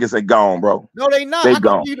 them tickets are gone, bro. No, they not. They I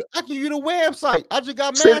gone. give you the website. I just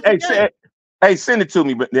got mad. Hey, send it to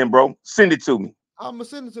me, then, bro. Send it to me. I'm gonna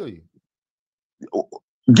send it to you.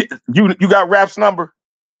 You got Rap's number?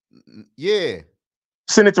 Yeah.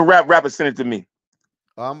 Send it to Rap and send it to me.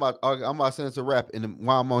 I'm about to send it to Rap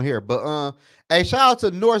while I'm on here. But hey, shout out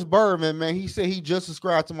to Norris Birdman, man. He said he just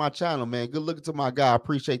subscribed to my channel, man. Good looking to my guy. I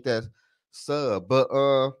appreciate that sub. But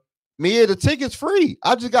the ticket's free.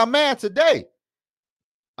 I just got mad today.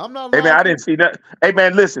 I'm not. Hey man, I didn't see that. Hey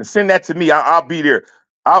man, listen, send that to me. I'll be there.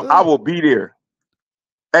 I will be there.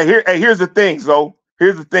 Hey, here's the thing, Zoe.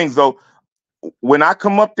 Here's the thing, Zoe. When I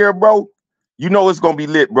come up there, bro, you know it's gonna be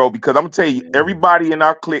lit, bro. Because I'm gonna tell you, everybody in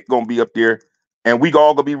our clique gonna be up there, and we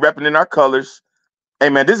all gonna be repping in our colors. Hey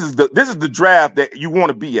man, this is the draft that you want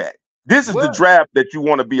to be at. This is the draft that you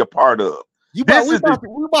want to be a part of.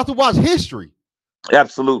 We're about to watch history.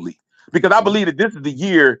 Absolutely, because I believe that this is the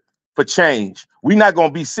year for change. We're not going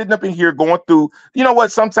to be sitting up in here going through, you know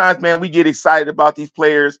what, sometimes, man, we get excited about these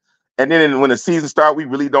players, and then when the season starts, we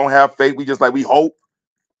really don't have faith. We just we hope.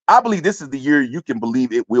 I believe this is the year you can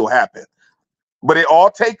believe it will happen. But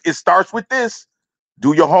it starts with this.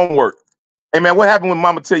 Do your homework. Hey, man, what happened when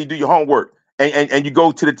mama tell you do your homework and you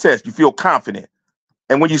go to the test? You feel confident.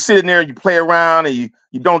 And when you sit in there and you play around and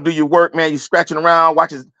you don't do your work, man, you're scratching around,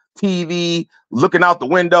 watching TV, looking out the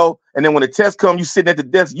window, and then when the test comes, you sitting at the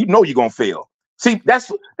desk, you know you're gonna fail. See, that's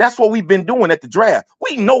what we've been doing at the draft.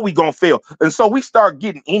 We know we're gonna fail, and so we start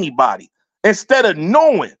getting anybody instead of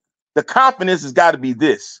knowing the confidence has got to be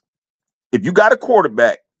this. If you got a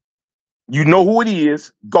quarterback, you know who it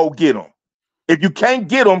is. Go get him. If you can't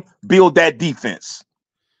get him, build that defense.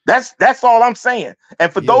 That's all I'm saying.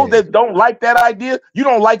 And for those that don't like that idea, you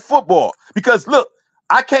don't like football because look,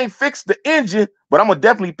 I can't fix the engine, but I'm gonna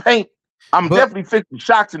definitely paint. Definitely fix the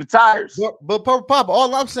shocks and the tires. But Papa,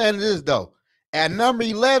 all I'm saying is though, at number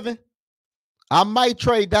 11, I might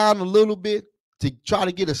trade down a little bit to try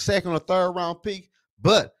to get a second or third round pick.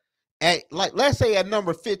 But at let's say at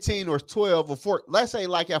number 15 or 12 or 4, let's say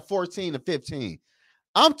at 14 or 15,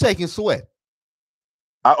 I'm taking Sweat.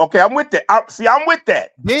 Okay, I'm with that. I'm with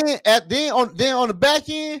that. Then on the back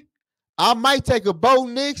end, I might take a Bo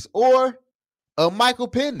Nix or a Michael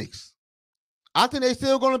Penix. I think they're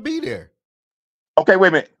still going to be there. Okay, wait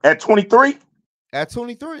a minute. At 23? At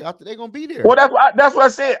 23, I think they're going to be there. Well, that's what I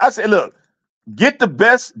said. I said, look, get the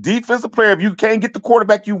best defensive player. If you can't get the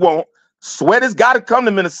quarterback you want, Sweat has got to come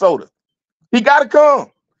to Minnesota. He got to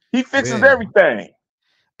come. He fixes everything.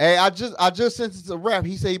 Hey, I just sent it to Rap.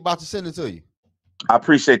 He said he's about to send it to you. I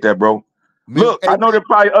appreciate that, bro. Look, I know there are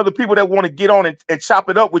probably other people that want to get on and chop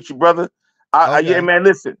it up with you, brother. Yeah, man,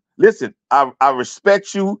 listen, I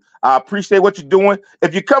respect you. I appreciate what you're doing.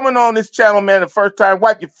 If you're coming on this channel, man, the first time,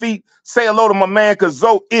 wipe your feet, say hello to my man, because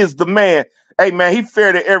Zoe is the man. Hey, man, he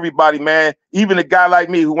fair to everybody, man. Even a guy like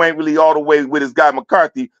me who ain't really all the way with his guy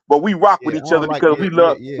McCarthy, but we rock with each other because we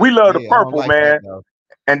love the purple, man.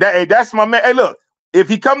 And that's my man. Hey, look, if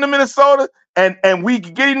he come to Minnesota and we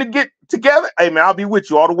get him to get together, hey, man, I'll be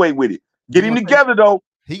with you all the way with it. Get him together, though.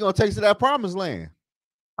 He going to take to that promised land.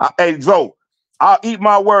 Hey, Zoe, I'll eat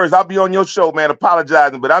my words. I'll be on your show, man,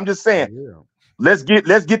 apologizing. But I'm just saying, let's get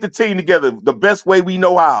the team together the best way we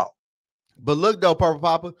know how. But look, though,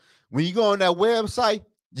 Papa, when you go on that website,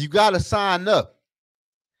 you got to sign up.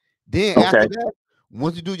 Then after that,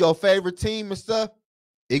 once you do your favorite team and stuff,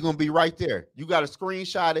 it's going to be right there. You got to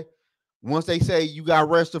screenshot it. Once they say you got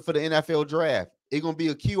registered for the NFL draft, it's going to be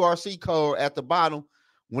a QRC code at the bottom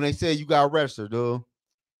when they say you got registered, dude.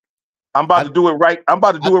 I'm about to do it right. I'm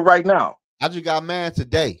about to do it right now. I just got mad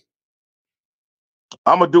today.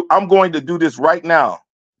 I'm going to do this right now.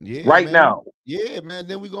 Yeah, right now. Yeah, man.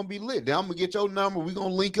 Then we're gonna be lit. Then I'm gonna get your number. We're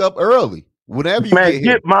gonna link up early. Whatever you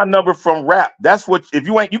get my number from Rap. That's what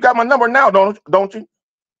you got my number now, don't you?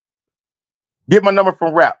 Get my number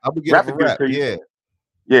from Rap. I'll be getting Rap.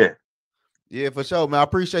 Yeah, for sure, man. I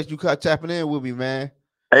appreciate you tapping in with me, man.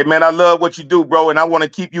 Hey, man, I love what you do, bro, and I want to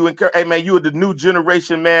keep you encouraged. Hey, man, you are the new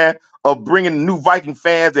generation, man, of bringing new Viking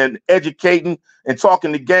fans and educating and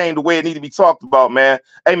talking the game the way it needs to be talked about, man.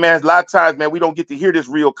 Hey, man, a lot of times, man, we don't get to hear this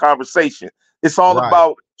real conversation. It's all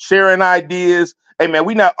about sharing ideas. Hey, man,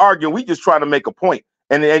 we're not arguing. We just trying to make a point.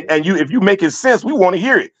 And you, if you making sense, we want to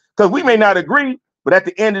hear it because we may not agree, but at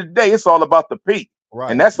the end of the day, it's all about the peak.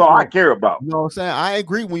 Right. And that's all I care about. You know what I'm saying? I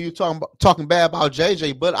agree when you're talking bad about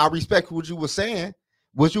JJ, but I respect what you were saying.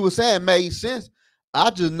 What you were saying made sense. I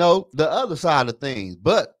just know the other side of things,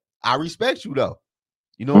 but I respect you though.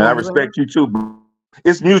 You know Man, what I I'm saying? respect you too, bro.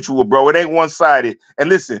 It's mutual, bro. It ain't one-sided. And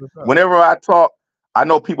listen, What's up? whenever I talk, I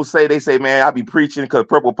know people say man, I be preaching because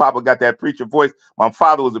Purple Papa got that preacher voice. My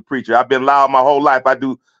father was a preacher. I've been loud my whole life. I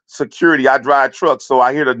do security. I drive trucks, so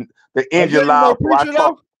I hear the Oh, you engine ain't no loud. So I preacher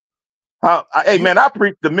talk. though? Hey You man, I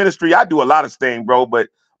preach the ministry. I do a lot of things, bro. But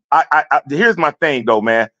here's my thing though,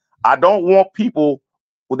 man. I don't want people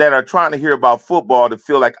that are trying to hear about football to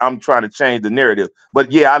feel like I'm trying to change the narrative.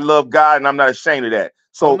 But yeah, I love God and I'm not ashamed of that. oh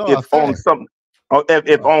So no, a if on fact. something,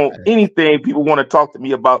 if No, a on fact. anything people want to talk to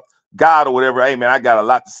me about God or whatever, hey man, I got a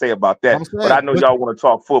lot to say about that. I'm But I saying, know y'all want to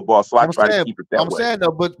talk football, so I I'm try to saying, keep it that I'm way. saying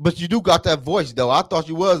though, but you do got that voice though. I thought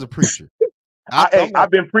you was a preacher. I thought,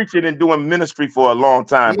 I've been preaching and doing ministry for a long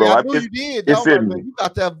time, yeah, bro. I knew you did though. It's I'm like, in man, me. you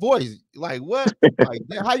got that voice. Like what? Like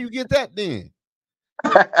how you get that then?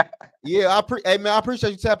 Yeah, hey man, I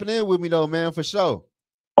appreciate you tapping in with me though, man, for sure.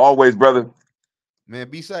 Always, brother. Man,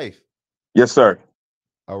 be safe. Yes, sir.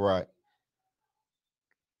 All right.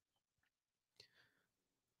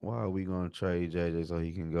 Why are we gonna trade JJ so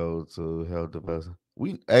he can go to health advisor?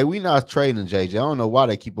 We not trading JJ. I don't know why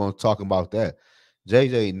they keep on talking about that.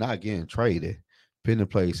 JJ not getting traded. Penn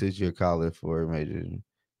played 6-year college for a major.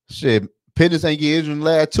 Shit, Pennis ain't get injured in the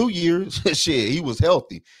last 2 years. Shit, he was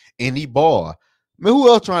healthy and he balled. Man, who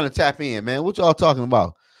else trying to tap in, man? What y'all talking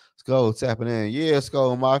about? Skull tapping in. Yeah,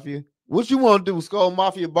 Skull Mafia. What you want to do, Skull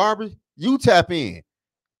Mafia Barbie? You tap in.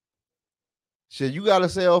 Shit, you got a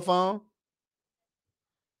cell phone?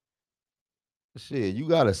 Shit, you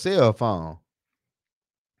got a cell phone.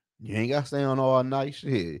 You ain't got to stay on all night.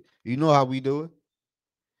 Shit, you know how we do it.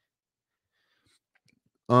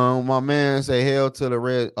 My man say hell to the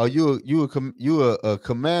red. Are you a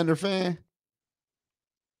Commander fan?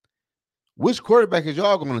 Which quarterback is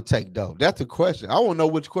y'all going to take though? That's the question. I want to know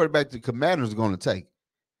which quarterback the Commanders are going to take.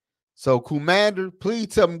 So, Commander, please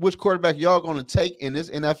tell me which quarterback y'all going to take in this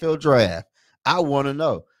NFL draft. I want to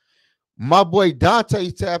know. My boy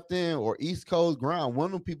Dante tapped in, or East Coast Ground. One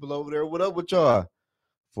of them people over there. What up with y'all?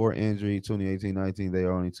 For injury, 2018-19, they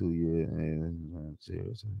are only 2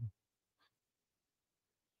 years.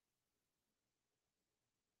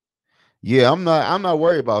 Yeah, I'm not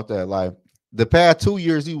worried about that. Like the past 2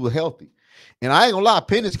 years, he was healthy. And I ain't gonna lie,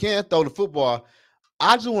 Penix can throw the football.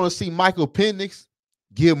 I just want to see Michael Penix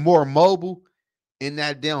get more mobile in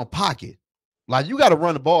that damn pocket. Like you got to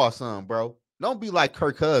run the ball, son, bro. Don't be like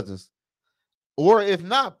Kirk Cousins. Or if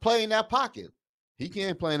not, play in that pocket. He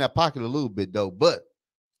can play in that pocket a little bit though, but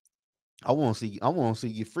I want to see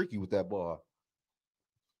you get freaky with that ball.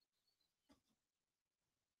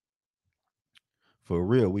 For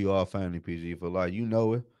real, we all family PG for life. You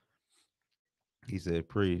know it. He said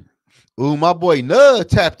pre. Ooh, my boy Nud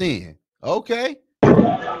tapped in. Okay.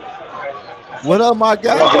 What up, my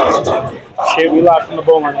guy? Shit, we live from the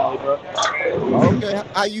bowling alley, bro. Okay.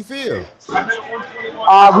 How you feel?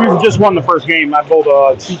 We just won the first game. I bowled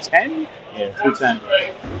 210. Yeah,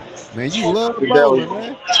 210. Man, you love We barely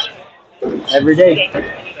bowling, man. every day,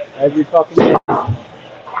 every fucking day.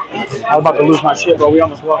 I was about to lose my shit, bro. We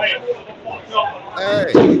almost won.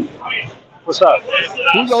 Hey, What's up?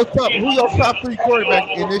 who your top 3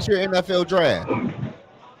 quarterbacks in this year NFL draft? 1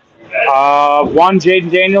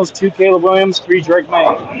 Jaden Daniels, 2 Caleb Williams, 3 Drake May.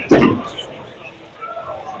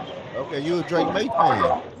 Okay, you a Drake May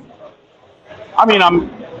fan. I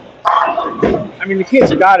mean, the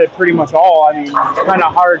kids got it pretty much all. I mean, it's kind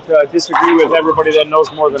of hard to disagree with everybody that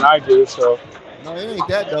knows more than I do. So, No, it ain't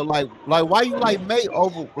that though. Like why you like May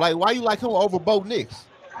over? Like why you like him over Bo Nix?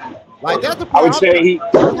 Like that's the I part would I'm say trying. he.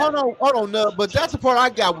 Hold on, Nub. But that's the part I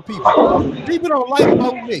got with people. People don't like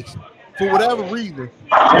Bo Nix for whatever reason,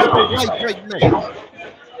 but they like Drake May.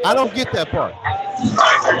 I don't get that part.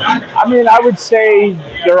 I mean, I would say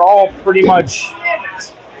they're all pretty much.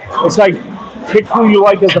 It's like pick who you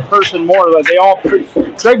like as a person more. Like they all,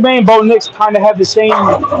 Drake May and Bo Nix kind of have the same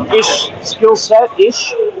ish skill set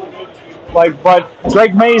ish. Like, but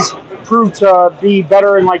Drake May's proved to be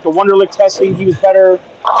better in like the Wonderlic testing. He was better,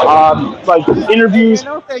 like Hey interviews.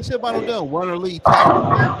 man, don't say shit about no damn Warner League testing,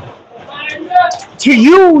 man. To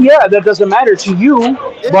you, yeah, that doesn't matter to you.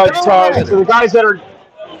 It But don't matter. to the guys that are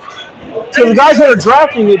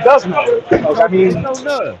drafting, it does matter. Like, I mean, So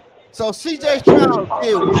none. So CJ Stroud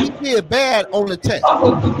did bad on the test,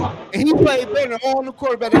 and he played better than all the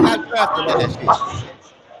quarterbacks that got drafted last year.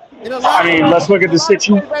 And a lot of let's look at the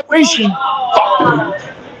quarterbacks situation.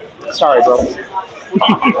 Sorry, bro. No,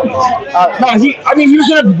 he was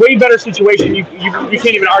in a way better situation. You can't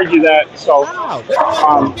even argue that. So, Wow, they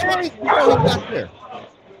won 2 games before he got there.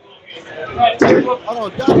 Hold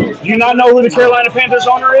on, Josh. do you not know who the Carolina Panthers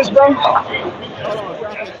owner is, bro? Hold on,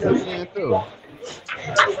 Josh ain't coming in too.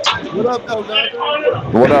 What up, though, Dante?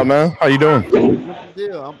 What up, man? How you doing? What's the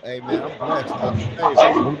deal? Hey, man, I'm blessed.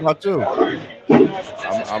 Hey, what about you?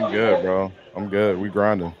 I'm good, bro. I'm good. We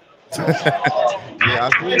grinding. Yeah, I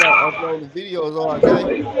see you uploading videos all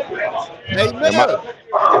day. Hey, man.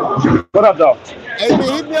 What up, though? Hey, man,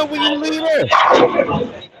 hit me up when you leave there.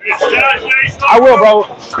 I will, bro.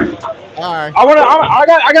 All right.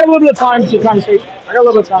 I got a little bit of time to conversate. I got a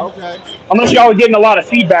little bit of time. Okay. Unless y'all are getting a lot of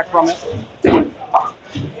feedback from it.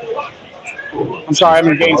 I'm sorry, I'm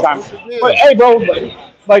in game time. But hey, bro,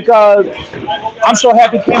 like, I'm so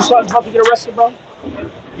happy Cam Sutton's about to get arrested, bro.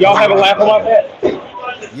 Y'all have a laugh about that?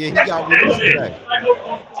 Yeah, he got released today.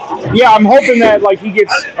 Yeah, I'm hoping that like he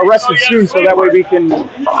gets arrested soon, so that way we can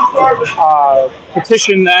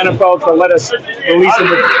petition the NFL to let us release him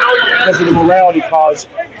because of the morality cause.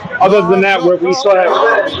 Other than that, we still have.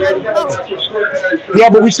 Yeah,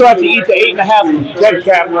 but we still have to eat the 8.5 dead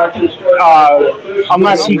cap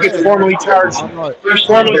unless he gets formally charged.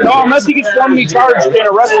 Unless he gets formally charged and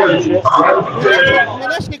arrested and shit. Man,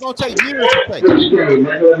 that shit gonna take years to take.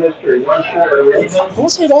 Don't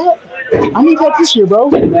say that. I need that this year, bro.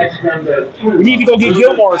 We need to go get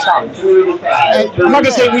Gilmore or something. Hey, I'm not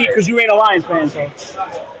gonna say we because you ain't a Lions fan, so.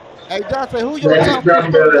 Hey, Dante, who your top three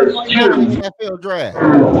in the NFL draft?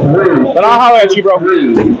 But I'll holler at you, bro. All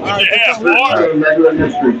right,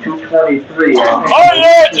 Oh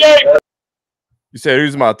yeah, Jake. You said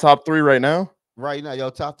who's my top 3 right now? Right now,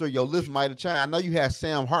 your top 3, your list might have changed. I know you had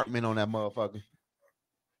Sam Hartman on that motherfucker.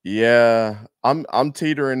 Yeah, I'm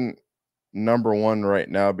teetering number 1 right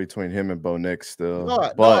now between him and Bo Nix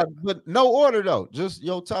still. But no order though, just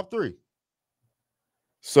your top 3.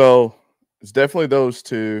 So it's definitely those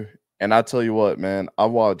 2. And I tell you what, man, I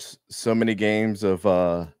watched so many games of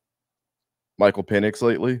Michael Penix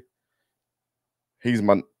lately. He's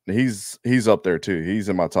up there too. He's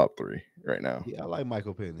in my top 3 right now. Yeah, I like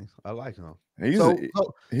Michael Penix. I like him. He's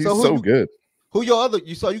so good. Who your other?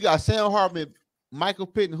 You got Sam Hartman, Michael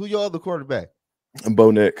Penix. Who your other quarterback? Bo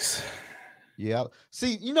Nix. Yeah.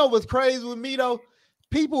 See, you know what's crazy with me though?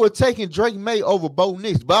 People are taking Drake May over Bo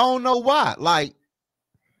Nix, but I don't know why. Like,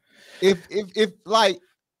 if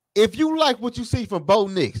you like what you see from Bo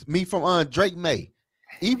Nix, me from Drake May,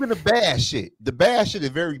 even the bad shit is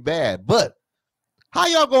very bad. But how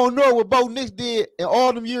y'all gonna know what Bo Nix did in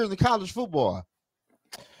all them years in college football?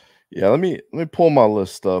 Yeah, let me pull my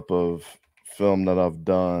list up of film that I've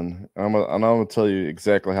done. I'm gonna tell you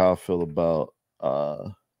exactly how I feel about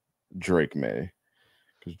Drake May.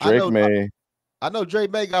 Because I know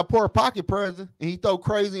Drake May got poor pocket presence and he throw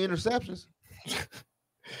crazy interceptions.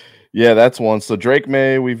 Yeah, that's one. So Drake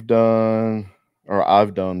May, I've done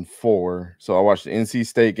 4. So I watched the NC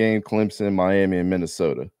State game, Clemson, Miami, and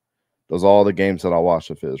Minnesota. Those are all the games that I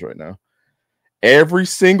watch of his right now. Every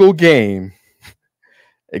single game,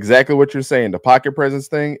 exactly what you're saying. The pocket presence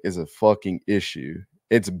thing is a fucking issue.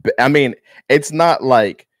 It's not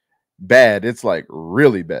like bad. It's like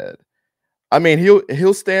really bad. I mean,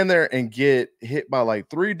 he'll stand there and get hit by like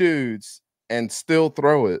 3 dudes and still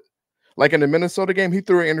throw it. Like in the Minnesota game, he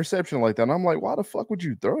threw an interception like that. And I'm like, why the fuck would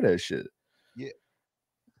you throw that shit? Yeah.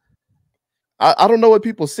 I don't know what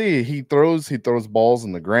people see. He throws balls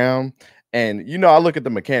in the ground. And, I look at the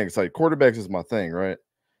mechanics. Like, quarterbacks is my thing, right?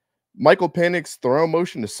 Michael Penix throw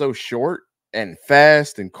motion is so short and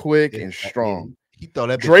fast and quick and strong. He thought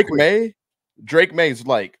that Drake May's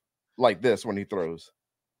like this when he throws.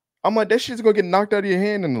 I'm like, that shit's going to get knocked out of your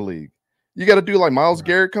hand in the league. You got to do like Myles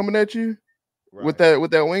Garrett coming at you. Right. With that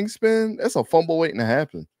wingspan, that's a fumble waiting to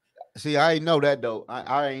happen. See, I ain't know that though.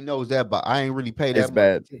 I ain't knows that, but I ain't really paid that. It's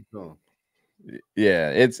bad.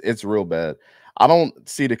 Yeah, it's real bad. I don't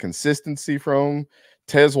see the consistency from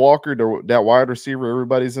Tez Walker, that wide receiver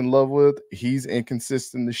everybody's in love with. He's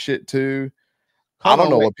inconsistent as shit too. I don't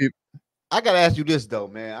know what people. I gotta ask you this though,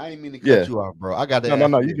 man. I ain't mean to cut you off, bro. I got to.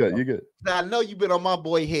 No. You good. Now I know you've been on my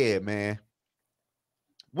boy head, man.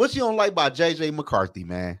 What you don't like about JJ McCarthy,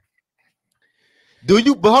 man? But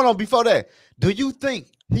hold on, before that, do you think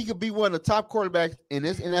he could be one of the top quarterbacks in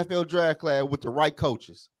this NFL draft class with the right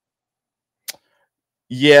coaches?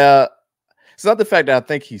 Yeah. It's not the fact that I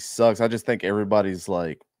think he sucks. I just think everybody's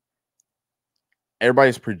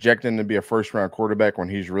projecting to be a first-round quarterback when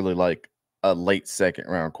he's really like a late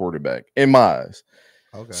second-round quarterback, in my eyes.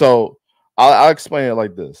 Okay. So I'll explain it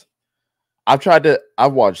like this.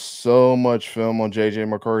 I've watched so much film on JJ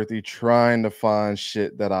McCarthy trying to find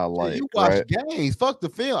shit that I like. You watch right? games. Fuck the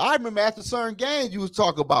film. I remember after certain games you was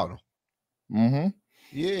talking about them. Mm-hmm.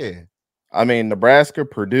 Yeah. I mean, Nebraska,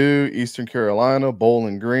 Purdue, Eastern Carolina,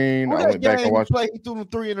 Bowling Green. I went back and watched. He threw them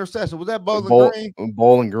 3 interceptions. Was that Bowling Green?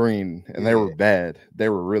 Bowling Green, and they were bad. They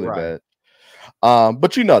were really bad.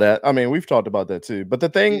 But you know that. I mean, we've talked about that too. But the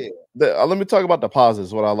thing, let me talk about the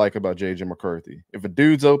positives. What I like about JJ McCarthy. If a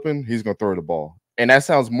dude's open, he's gonna throw the ball, and that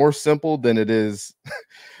sounds more simple than it is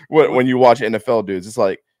when you watch NFL dudes. It's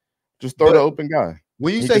like just throw the open guy.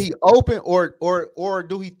 When you say he open, or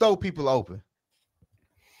do he throw people open?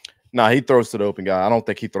 Nah, he throws to the open guy. I don't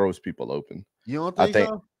think he throws people open. You don't think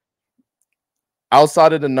so?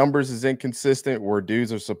 Outside of the numbers is inconsistent where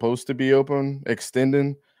dudes are supposed to be open,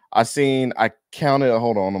 extending. I counted,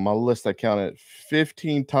 hold on my list, I counted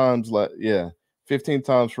 15 times. 15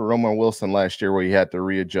 times for Roman Wilson last year where he had to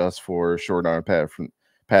readjust for a short arm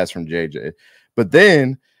pass from JJ. But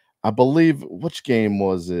then I believe, which game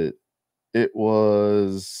was it? It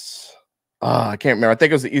was, I can't remember. I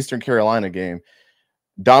think it was the Eastern Carolina game.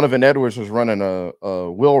 Donovan Edwards was running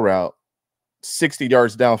a wheel route 60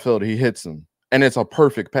 yards downfield. He hits him, and it's a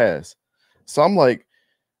perfect pass. So I'm like,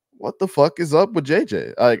 what the fuck is up with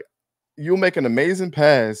JJ? Like, you'll make an amazing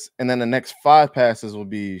pass, and then the next 5 passes will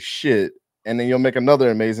be shit, and then you'll make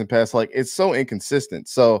another amazing pass. Like, it's so inconsistent.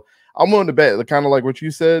 So I'm willing to bet, kind of like what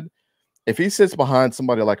you said, if he sits behind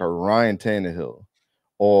somebody like a Ryan Tannehill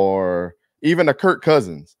or even a Kirk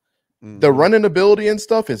Cousins, the running ability and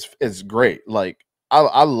stuff is great. Like,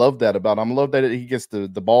 I love that about him. I love that he gets the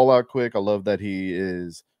ball out quick. I love that he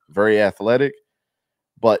is very athletic,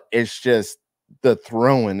 but it's just the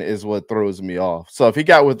throwing is what throws me off. So if he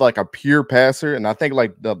got with like a pure passer, and I think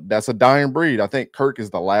like that's a dying breed. I think Kirk is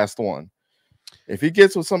the last one. If he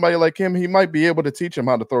gets with somebody like him, he might be able to teach him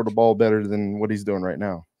how to throw the ball better than what he's doing right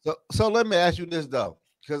now. So let me ask you this though,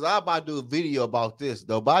 because I'm about to do a video about this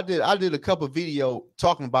though. But I did a couple of video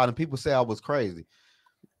talking about it, and people say I was crazy.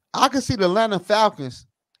 I can see the Atlanta Falcons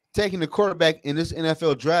taking the quarterback in this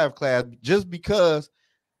NFL draft class just because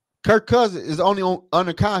Kirk Cousins is only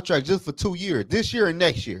under contract just for 2 years, this year and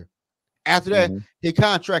next year. After that, his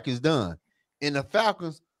contract is done. And the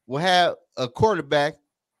Falcons will have a quarterback,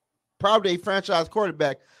 probably a franchise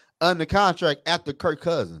quarterback, under contract after Kirk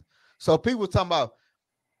Cousins. So people talking about,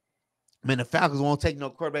 man, the Falcons won't take no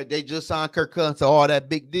quarterback. They just signed Kirk Cousins, so all that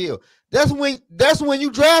big deal. That's when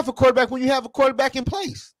you draft a quarterback, when you have a quarterback in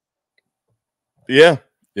place. Yeah.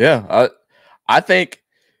 I think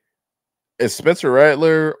if Spencer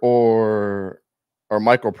Rattler or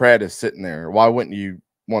Michael Pratt is sitting there, why wouldn't you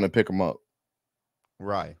want to pick him up?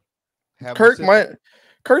 Right. Kirk's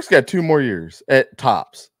got 2 more years at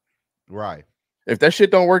tops. Right. If that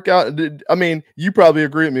shit don't work out, I mean, you probably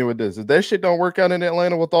agree with me with this. If that shit don't work out in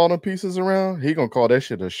Atlanta with all the pieces around, he gonna call that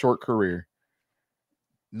shit a short career.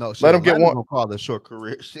 No, shit, let him get one. Gonna call it a short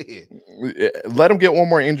career. Shit. Let him get one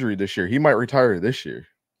more injury this year. He might retire this year.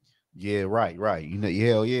 Yeah, right. You know,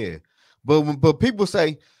 hell yeah. But people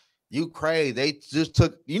say you crazy. They just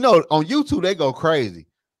took, on YouTube they go crazy.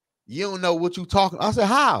 You don't know what you talking. I said,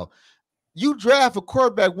 how? You draft a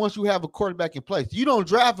quarterback once you have a quarterback in place. You don't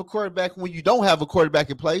draft a quarterback when you don't have a quarterback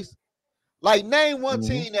in place. Like, name one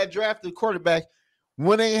team that drafted a quarterback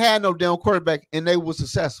when they ain't had no damn quarterback and they were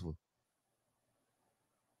successful.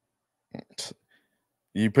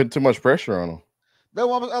 You put too much pressure on them.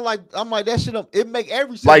 I'm like that shit. It make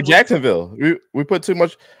every sense. Like Jacksonville, we put too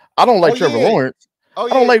much. I don't like Trevor Lawrence. I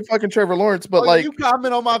don't like fucking Trevor Lawrence, but like you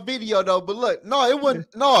comment on my video though. But look, no, it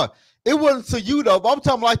wasn't. No, it wasn't to you though. But I'm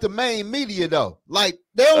talking like the main media though. Like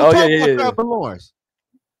they don't talk about Trevor Lawrence.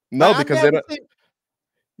 No, because they don't.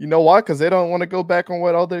 You know why? Because they don't want to go back on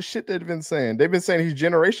what all that shit they've been saying. They've been saying he's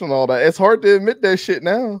generational and all that. It's hard to admit that shit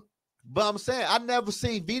now. But I'm saying I never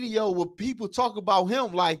seen video where people talk about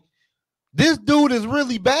him like this dude is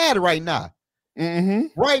really bad right now.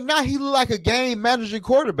 Right now, he look like a game managing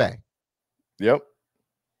quarterback. Yep.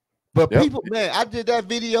 But people, man, I did that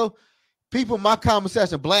video. People in my comment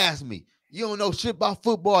section blast me. You don't know shit about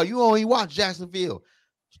football. You only watch Jacksonville.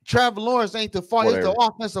 Trevor Lawrence ain't the fault. It's the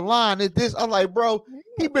offensive line. It's this. I'm like, bro,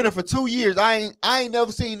 he been there for 2 years. I ain't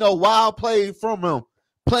never seen no wild play from him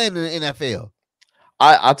playing in the NFL.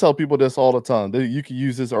 I tell people this all the time. You can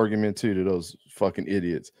use this argument too to those fucking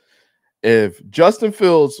idiots. If Justin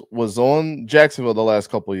Fields was on Jacksonville the last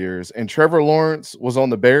couple of years and Trevor Lawrence was on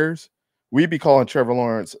the Bears, we'd be calling Trevor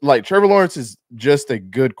Lawrence like Trevor Lawrence is just a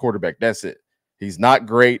good quarterback. That's it. He's not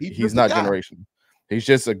great. He's not generational. He's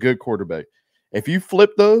just a good quarterback. If you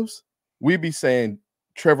flip those, we'd be saying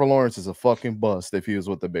Trevor Lawrence is a fucking bust if he was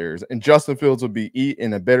with the Bears, and Justin Fields would be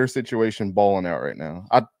in a better situation balling out right now.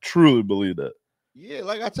 I truly believe that. Yeah,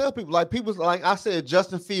 like I tell people, like I said,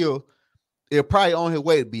 Justin Fields is probably on his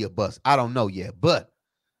way to be a bust. I don't know yet, but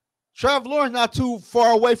Trevor Lawrence not too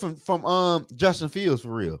far away from Justin Fields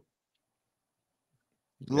for real.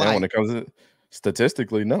 Like, when it comes to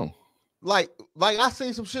statistically, no. Like I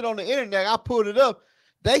seen some shit on the internet. I pulled it up.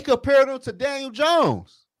 They compared him to Daniel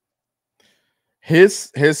Jones.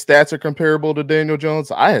 His stats are comparable to Daniel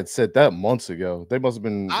Jones. I had said that months ago. They must have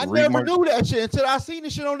been. I never knew that shit until I seen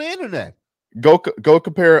this shit on the internet. Go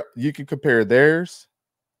compare. You can compare theirs,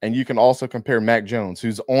 and you can also compare Mac Jones,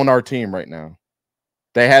 who's on our team right now.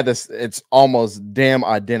 They had this. It's almost damn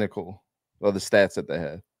identical of the stats that they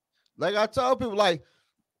had. Like I told people, like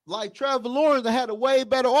Trevor Lawrence had a way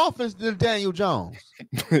better offense than Daniel Jones.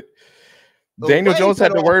 Daniel Jones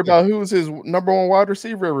had to worry about who's his number one wide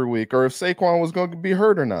receiver every week, or if Saquon was going to be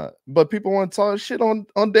hurt or not. But people want to talk shit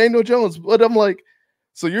on Daniel Jones. But I'm like,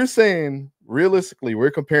 so you're saying realistically,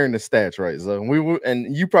 we're comparing the stats, right? So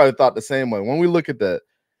and you probably thought the same way. When we look at that,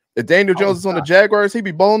 if Daniel Jones is on the Jaguars, he'd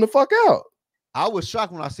be balling the fuck out. I was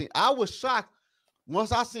shocked when I was shocked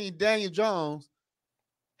once I seen Daniel Jones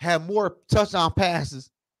have more touchdown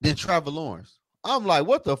passes than Trevor Lawrence. I'm like,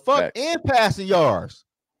 what the fuck? Fact. And passing yards.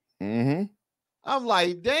 Mm-hmm. I'm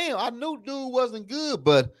like, damn, I knew dude wasn't good,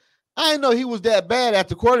 but I didn't know he was that bad at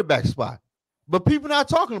the quarterback spot. But people not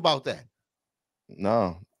talking about that.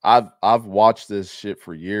 No, I've watched this shit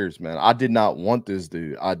for years, man. I did not want this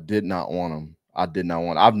dude. I did not want him.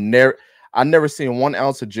 I've never seen 1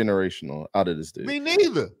 ounce of generational out of this dude. Me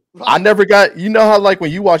neither. I never got, you know how like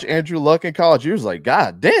when you watch Andrew Luck in college, you was like,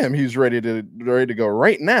 God damn, he's ready to go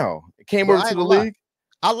right now. It came over to the league.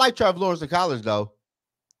 I like Trevor Lawrence in college though.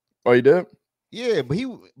 Oh, you did? Yeah,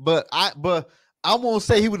 but I won't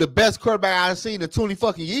say he was the best quarterback I've seen in 20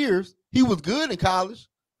 fucking years. He was good in college.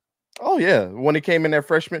 Oh yeah, when he came in that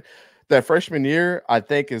freshman year, I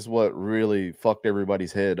think is what really fucked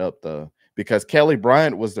everybody's head up though, because Kelly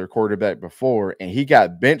Bryant was their quarterback before, and he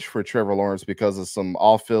got benched for Trevor Lawrence because of some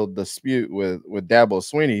off-field dispute with Dabo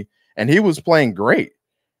Swinney, and he was playing great,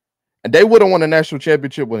 and they would have won a national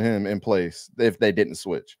championship with him in place if they didn't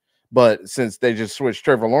switch. But since they just switched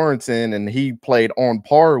Trevor Lawrence in and he played on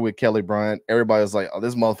par with Kelly Bryant, everybody was like, oh,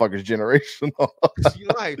 this motherfucker's generational. You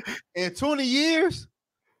like, in 20 years?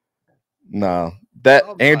 No,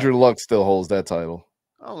 Andrew Luck still holds that title.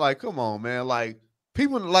 I'm like, come on, man. Like,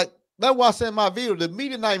 people like, that's why I said in my video, the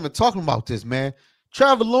media not even talking about this, man.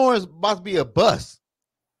 Trevor Lawrence about to be a bust.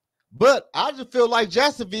 But I just feel like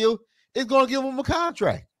Jacksonville is going to give him a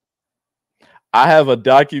contract. I have a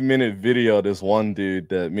documented video of this one dude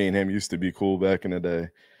that me and him used to be cool back in the day.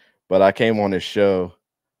 But I came on his show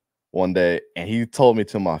one day and he told me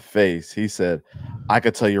to my face, he said, I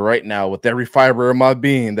could tell you right now with every fiber of my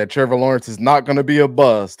being that Trevor Lawrence is not going to be a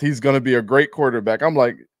bust. He's going to be a great quarterback. I'm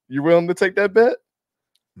like, you willing to take that bet?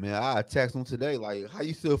 Man, I text him today, like, how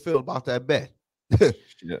you still feel about that bet?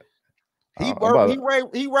 Yeah. He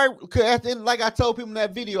right, because at the end, like I told people in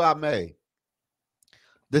that video I made,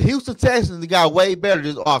 the Houston Texans got way better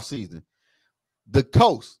this offseason. The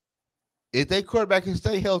coach, if their quarterback can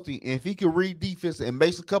stay healthy and if he can read defense and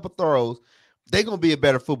make a couple throws, they're going to be a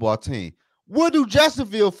better football team. Where do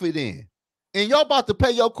Jacksonville fit in? And y'all about to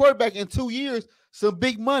pay your quarterback in 2 years some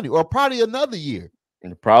big money, or probably another year.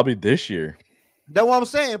 And probably this year. That's what I'm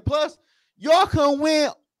saying. Plus, y'all can win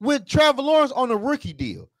with Trevor Lawrence on a rookie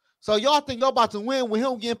deal. So y'all think y'all about to win with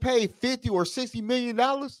him getting paid $50 or $60 million?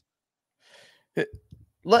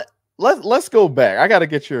 Let's go back. I gotta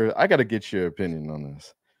get your opinion on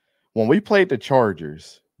this. When we played the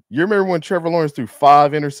Chargers, you remember when Trevor Lawrence threw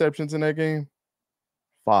 5 interceptions in that game?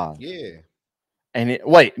 5. Yeah. And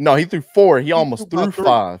he threw 4. He almost threw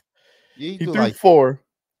 5. Yeah, he threw like 4.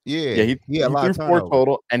 Yeah. He threw 4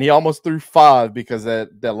 total, and he almost threw 5 because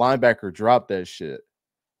that linebacker dropped that shit.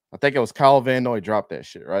 I think it was Kyle Van Noy dropped that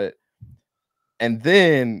shit, right? And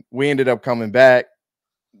then we ended up coming back.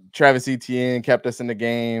 Travis Etienne kept us in the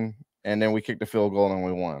game, and then we kicked the field goal and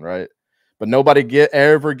we won, right? But nobody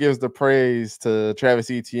ever gives the praise to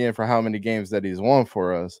Travis Etienne for how many games that he's won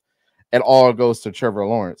for us. It all goes to Trevor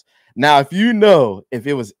Lawrence. Now, if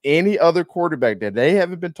it was any other quarterback that they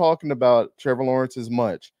haven't been talking about Trevor Lawrence as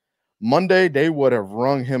much, Monday they would have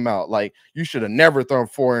rung him out. Like, you should have never thrown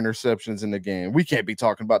 4 interceptions in the game. We can't be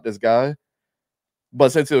talking about this guy.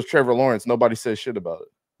 But since it was Trevor Lawrence, nobody says shit about it.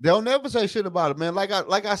 They'll never say shit about it, man. Like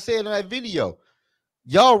I said in that video,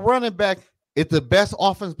 y'all running back is the best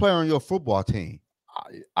offensive player on your football team.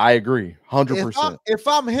 I agree, 100%. If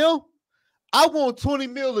I'm him, I want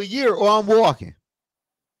 $20 million a year, or I'm walking.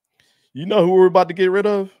 You know who we're about to get rid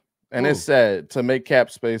of? And Who? it's sad to make cap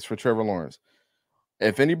space for Trevor Lawrence.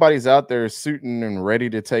 If anybody's out there suiting and ready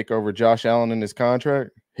to take over Josh Allen in his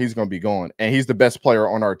contract, he's going to be going. And he's the best player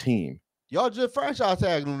on our team. Y'all just franchise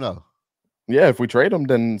tagging him though. Yeah, if we trade him,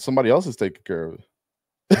 then somebody else is taking care of it.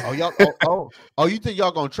 Oh, y'all. You think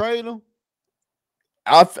y'all gonna trade him?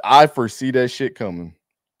 I foresee that shit coming.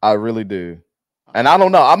 I really do. And I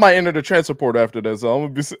don't know. I might enter the transfer portal after that. So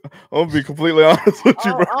I'm gonna be completely honest with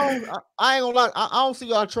you, bro. I ain't gonna lie. I don't see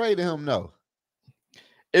y'all trading him. No.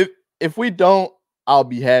 If we don't, I'll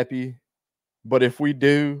be happy. But if we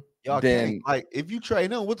do, Y'all then can't. Like if you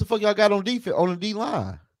trade him, what the fuck y'all got on defense on the D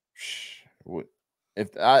line? If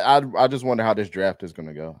I just wonder how this draft is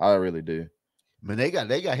gonna go. I really do. Man, they got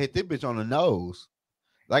hit this bitch on the nose.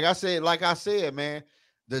 Like I said, man,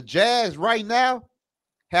 the Jazz right now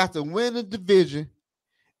have to win the division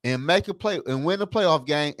and make a play and win the playoff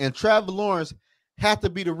game. And Trevor Lawrence have to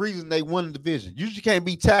be the reason they won the division. You just can't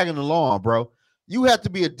be tagging along, bro. You have to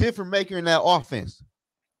be a different maker in that offense.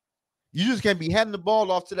 You just can't be handing the ball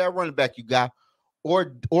off to that running back you got, or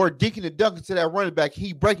dinking and dunking to that running back.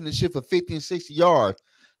 He breaking the shit for 50 and 60 yards.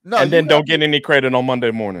 No, and then don't get any credit on Monday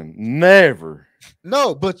morning. Never.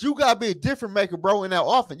 No, but you gotta be a different maker, bro, in that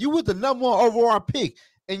offense. You with the number 1 overall pick,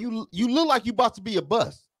 and you look like you about to be a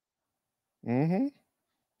bust. Mm-hmm.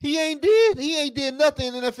 He ain't did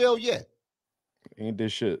nothing in the NFL yet. He ain't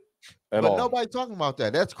did shit at all. But nobody talking about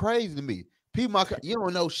that. That's crazy to me. People, you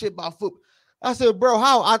don't know shit about football. I said, bro,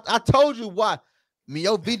 how? I told you why.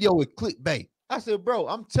 Your video is clickbait. I said, bro,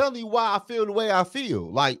 I'm telling you why I feel the way I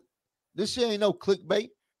feel. Like, this shit ain't no clickbait.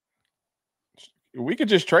 We could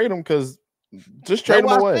just trade him because just trade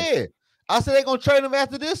him away. I said they're going to trade him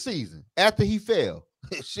after this season, after he fell.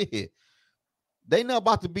 Shit. They not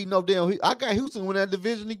about to beat no damn. I got Houston win that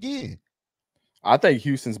division again. I think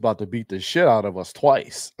Houston's about to beat the shit out of us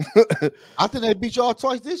twice. I think they beat y'all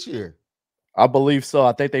twice this year. I believe so.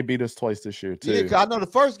 I think they beat us twice this year, too. Yeah, because I know the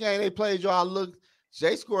first game they played y'all,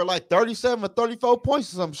 they scored like 37 or 34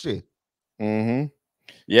 points or some shit. Mm-hmm.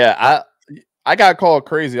 Yeah, I got called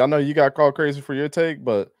crazy. I know you got called crazy for your take,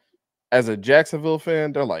 but as a Jacksonville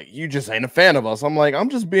fan, they're like, you just ain't a fan of us. I'm like, I'm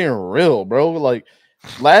just being real, bro. Like,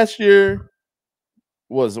 last year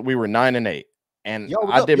we were 9-8. And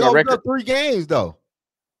I did my record. 3 games, though.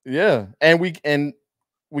 Yeah, and we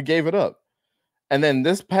gave it up. And then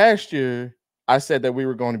this past year, I said that we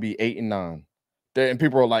were going to be 8-9. And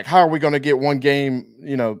people were like, how are we going to get one game,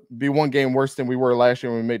 be one game worse than we were last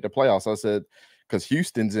year when we made the playoffs? I said, because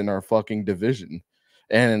Houston's in our fucking division.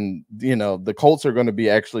 And, the Colts are going to be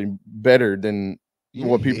actually better than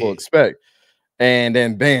what people expect. And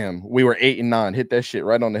then, bam, we were 8-9. Hit that shit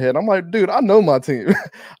right on the head. I'm like, dude, I know my team.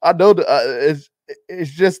 I know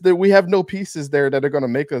it's just that we have no pieces there that are going to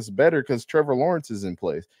make us better because Trevor Lawrence is in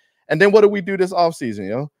place. And then what do we do this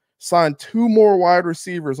offseason, Sign 2 more wide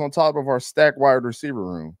receivers on top of our stacked wide receiver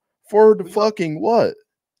room. For the fucking what?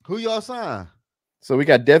 Who y'all signed? So we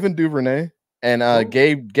got Devin Duvernay and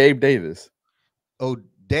Gabe Davis. Oh,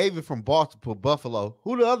 David from Buffalo.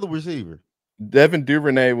 Who the other receiver? Devin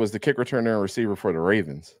Duvernay was the kick returner and receiver for the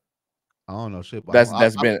Ravens. I don't know shit.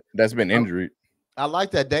 That's been injured. I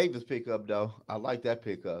like that Davis pickup though. I like that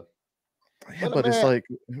pickup. Yeah, but it's like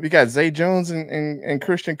we got Zay Jones and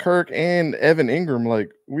Christian Kirk and Evan Ingram.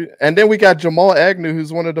 And then we got Jamal Agnew,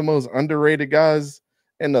 who's one of the most underrated guys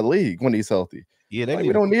in the league when he's healthy. Yeah,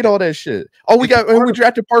 we don't need all that shit. Oh, we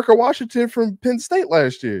drafted Parker Washington from Penn State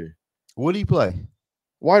last year. What did he play?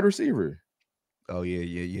 Wide receiver. Oh yeah.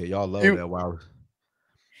 Y'all love that wide.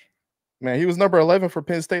 Man, he was number 11 for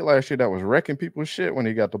Penn State last year. That was wrecking people's shit when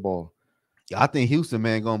he got the ball. I think Houston,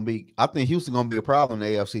 man, gonna be a problem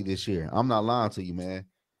in the AFC this year. I'm not lying to you, man.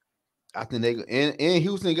 I think and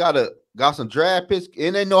Houston got some draft picks,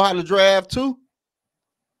 and they know how to draft too.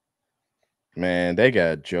 Man, they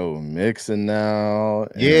got Joe Mixon now.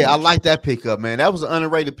 Yeah, I like that pickup, man. That was an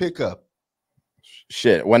underrated pickup.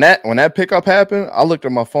 Shit, when that pickup happened, I looked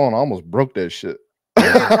at my phone. I almost broke that shit.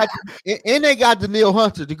 and they got Daniil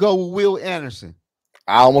Hunter to go with Will Anderson.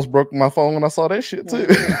 I almost broke my phone when I saw that shit too.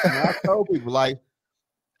 I told people I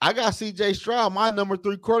got CJ Stroud, my number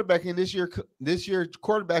 3 quarterback in this year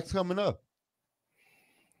quarterback's coming up.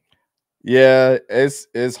 Yeah,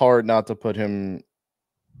 it's hard not to put him.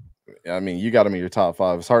 I mean, you got him in your top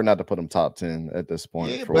 5. It's hard not to put him top 10 at this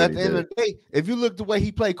point. Yeah, but at the end of the day, if you look the way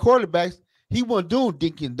he played quarterbacks, he wasn't doing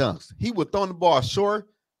dink and dunks. He was throwing the ball short,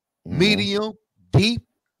 medium, deep.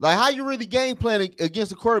 Like, how you really game planning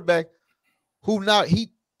against a quarterback who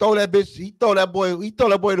he throw that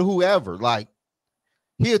boy to whoever. Like,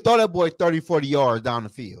 he'll throw that boy 30, 40 yards down the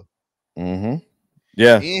field. Mm-hmm.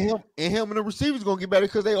 Yeah. And him and the receivers gonna get better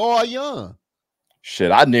because they all young.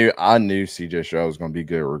 Shit, I knew CJ Stroud was gonna be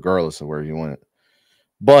good regardless of where he went.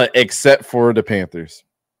 But except for the Panthers.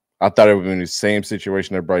 I thought it would be in the same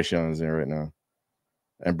situation that Bryce Young is in right now.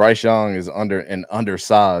 And Bryce Young is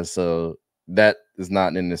undersized, so that is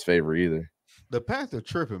not in his favor either. The Panthers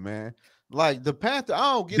tripping, man. Like the Panthers,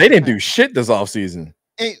 I don't get. They didn't do shit this offseason.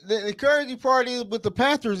 And the crazy part is with the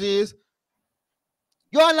Panthers is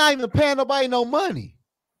y'all not even paying nobody no money.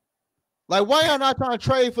 Like, why y'all not trying to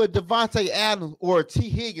trade for Devontae Adams or T.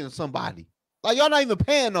 Higgins or somebody? Like, y'all not even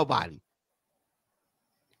paying nobody.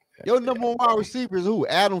 Your number one wide receiver is who?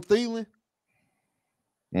 Adam Thielen?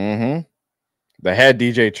 Mm-hmm. They had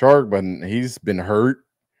DJ Chark, but he's been hurt.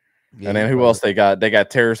 Yeah, and then who else they got? They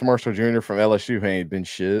got Terrace Marshall Jr. from LSU, who ain't been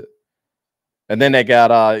shit. And then they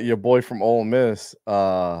got your boy from Ole Miss.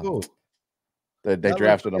 They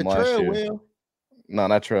drafted him last year. Well. No,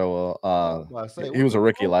 not Treadwell. He was a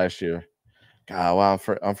rookie last year. God, wow,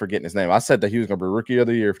 I'm forgetting his name. I said that he was gonna be rookie of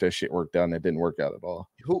the year if that shit worked out, and it didn't work out at all.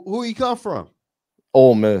 Who he come from?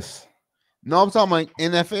 Ole Miss. No, I'm talking about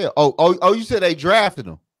NFL. Oh, you said they drafted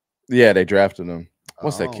him. Yeah, they drafted him.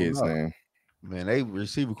 What's that kid's name? Man, they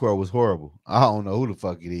receiver core was horrible. I don't know who the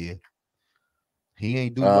fuck it is. He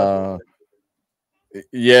ain't do much.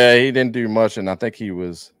 Yeah, he didn't do much, and I think he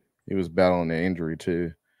was battling an injury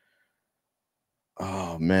too.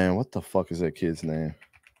 Oh man, what the fuck is that kid's name?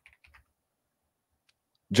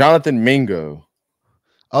 Jonathan Mingo.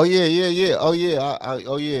 Oh yeah. Oh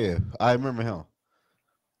yeah. I remember him.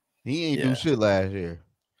 He ain't do shit last year.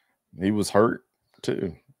 He was hurt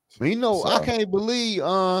too. You know, I can't believe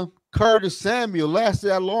Curtis Samuel lasted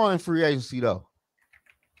that long in free agency though.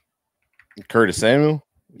 Curtis Samuel?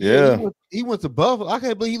 Yeah. He went to Buffalo. I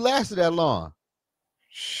can't believe he lasted that long.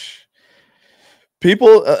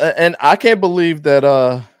 People and I can't believe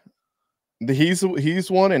that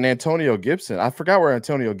he's one and Antonio Gibson. I forgot where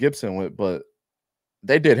Antonio Gibson went, but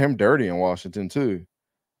they did him dirty in Washington too.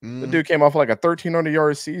 The dude came off like a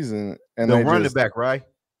 1,300-yard season, and the running back, right?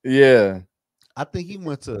 Yeah, I think he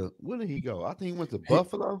went to. Where did he go? I think he went to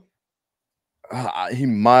Buffalo. He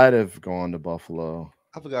might have gone to Buffalo.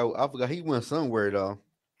 I forgot. He went somewhere though.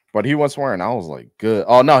 But he went somewhere, and I was like, good.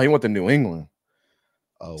 Oh no, he went to New England.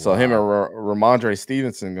 Oh, so him and Ramondre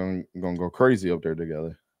Stevenson gonna go crazy up there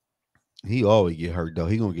together. He always get hurt though.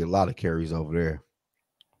 He gonna get a lot of carries over there.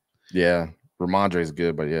 Yeah, Ramondre's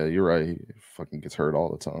good, but yeah, you're right. He fucking gets hurt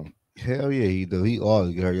all the time. Hell yeah, he do. He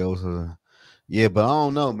always get hurt. Yeah, but I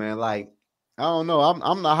don't know, man. Like, I don't know.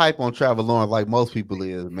 I'm not hype on Trevor Lawrence like most people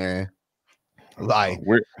is, man. Like,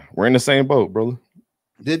 we're in the same boat, brother.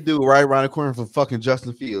 This dude right around the corner from fucking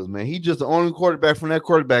Justin Fields, man. He just the only quarterback from that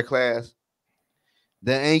quarterback class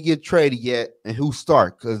that ain't get traded yet, and who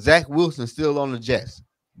start because Zach Wilson's still on the Jets.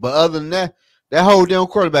 But other than that, that whole damn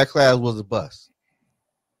quarterback class was a bust.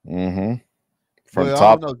 Mm-hmm.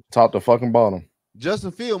 From top to fucking bottom.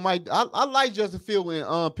 Justin Field might. I like Justin Field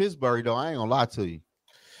in Pittsburgh though. I ain't gonna lie to you.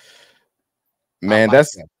 Man,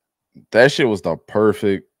 that shit was the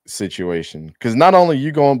perfect situation because not only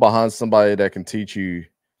you going behind somebody that can teach you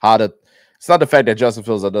how to. It's not the fact that Justin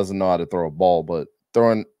Fields doesn't know how to throw a ball, but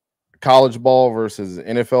throwing college ball versus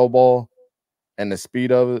NFL ball and the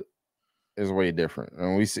speed of it is way different,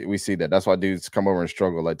 and we see that. That's why dudes come over and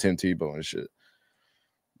struggle like Tim Tebow and shit.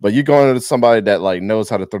 But you going to somebody that like knows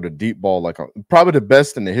how to throw the deep ball, like probably the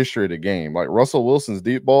best in the history of the game. Like Russell Wilson's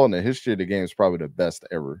deep ball in the history of the game is probably the best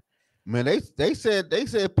ever. Man, they said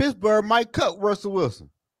Pittsburgh might cut Russell Wilson.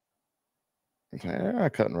 They're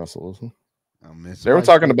not cutting Russell Wilson. They were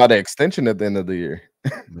talking about an extension at the end of the year.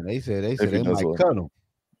 Man, they said they might cut him.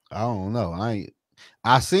 I don't know.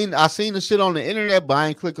 I seen the shit on the internet, but I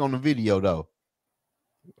ain't click on the video though.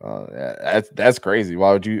 That's crazy.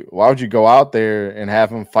 Why would you go out there and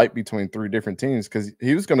have him fight between three different teams? Because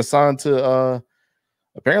he was going to sign to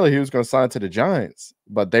apparently he was going to sign to the Giants,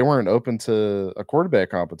 but they weren't open to a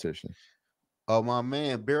quarterback competition. Oh my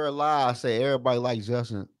man, Bear Lie say everybody likes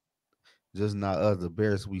Justin, just not us. The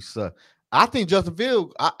Bears we suck. I think Justin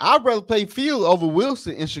Field. I'd rather play Field over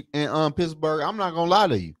Wilson in Pittsburgh. I'm not gonna lie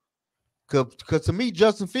to you, because to me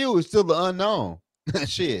Justin Field is still the unknown.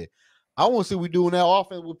 Shit. I want to see what we doing that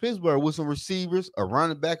offense with Pittsburgh with some receivers, a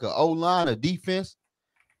running back, a O-line, a defense.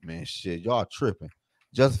 Man, shit, y'all tripping.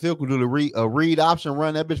 Justin Field could do a read option,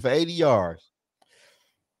 run that bitch for 80 yards.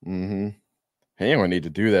 Mm-hmm. He ain't gonna need to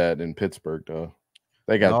do that in Pittsburgh though.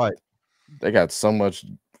 They got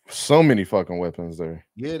so many fucking weapons there.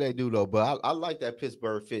 Yeah, they do though. But I like that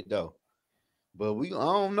Pittsburgh fit though. But I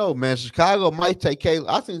don't know, man. Chicago might take Caleb.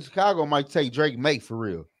 I think Chicago might take Drake May for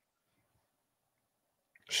real.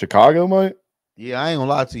 Chicago might? Yeah, I ain't gonna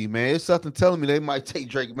lie to you, man. It's something telling me they might take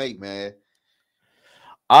Drake May, man.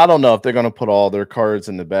 I don't know if they're gonna put all their cards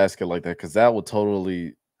in the basket like that because that would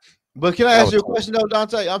totally. But can I That ask would you a totally, question though,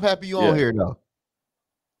 Dante? I'm happy you on yeah. here though.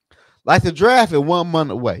 Like the draft is 1 month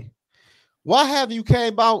away. Why haven't you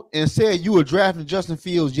came out and said you were drafting Justin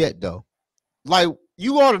Fields yet though? Like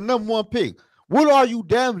you are the number 1 pick. What are you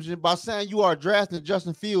damaging by saying you are drafting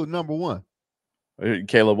Justin Fields number 1?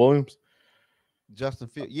 Caleb Williams. Justin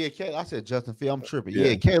Fields. Yeah, I said Justin Fields. I'm tripping. Yeah.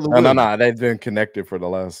 Yeah, Caleb No. Williams. They've been connected for the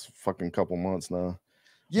last fucking couple months now.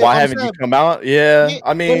 Yeah, Why I'm haven't you saying, come out? Yeah, yeah, I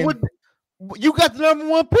but mean, you got the number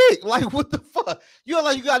 1 pick. Like what the fuck? You're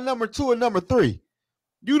like you got number 2 and number 3.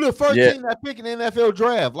 You the first yeah. team that pick in the NFL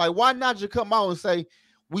draft. Like, why not just come out and say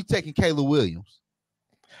we taking Caleb Williams?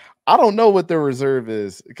 I don't know what their reserve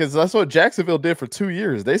is because that's what Jacksonville did for 2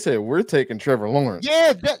 years. They said we're taking Trevor Lawrence.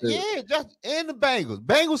 Yeah, and the Bengals.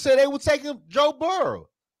 Bengals said they were taking Joe Burrow.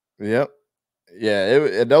 Yep.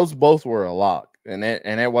 Yeah, those both were a lock, and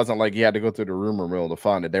it wasn't like you had to go through the rumor mill to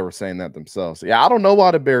find it. They were saying that themselves. Yeah, I don't know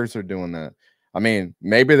why the Bears are doing that. I mean,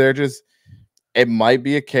 maybe they're just. It might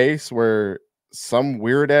be a case where some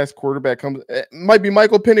weird ass quarterback comes. It might be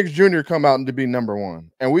Michael Penix Jr. come out and to be number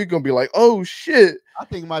 1, and we're gonna be like, oh shit. I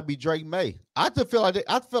think it might be Drake May. I feel like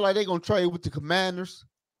they're gonna trade with the Commanders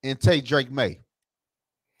and take Drake May.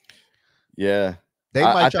 Yeah, they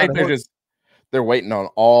might. I think they're waiting on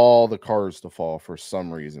all the cards to fall for some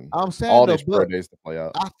reason. I'm saying all though, these pro days to play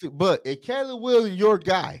out. But if Caleb Williams your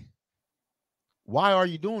guy, why are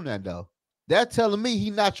you doing that though? That's telling me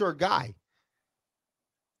he's not your guy.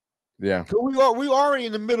 Yeah, we already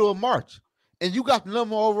in the middle of March, and you got the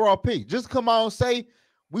number overall pick. Just come out and say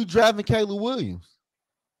we drafting Caleb Williams.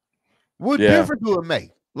 What difference do it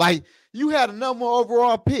make? Like you had a number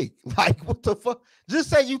overall pick. Like what the fuck? Just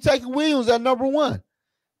say you taking Williams at number 1.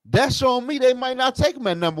 That's showing me they might not take him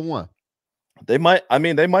at number 1. They might. I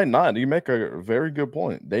mean, they might not. You make a very good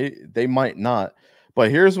point. They might not. But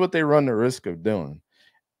here's what they run the risk of doing.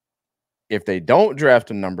 If they don't draft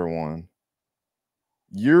him number 1,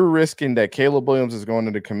 you're risking that Caleb Williams is going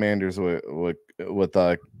to the Commanders with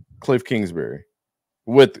Cliff Kingsbury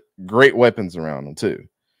with great weapons around him too.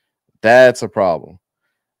 That's a problem.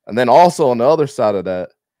 And then also on the other side of that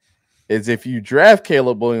is if you draft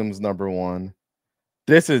Caleb Williams number 1,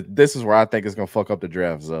 this is where I think it's gonna fuck up the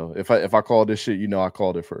draft. So if I call this shit, I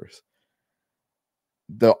called it first.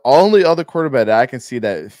 The only other quarterback that I can see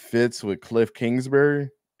that fits with Cliff Kingsbury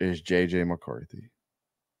is JJ McCarthy.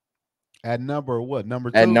 At number what?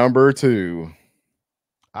 Number 2? At number 2.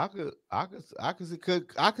 I could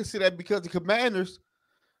see that because the Commanders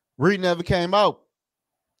Reed never came out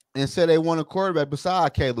and said they want a quarterback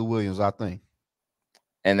beside Caleb Williams, I think.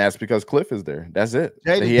 And that's because Cliff is there. That's it.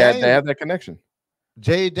 They have that connection.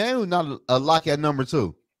 Jaden Daniels not a lock at number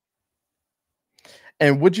 2.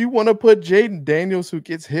 And would you want to put Jaden Daniels, who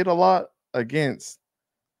gets hit a lot against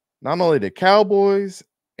not only the Cowboys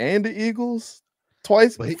and the Eagles,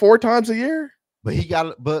 4 times a year? But he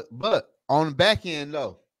got but on the back end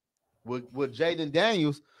though, with Jaden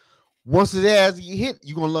Daniels, once his ass get hit,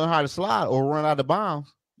 you're gonna learn how to slide or run out of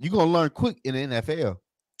bounds. You're gonna learn quick in the NFL.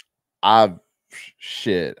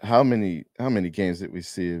 How many games did we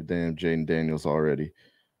see of damn Jaden Daniels already?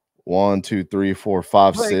 1, 2, 3, 4,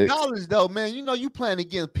 5, 6. College though, man, you playing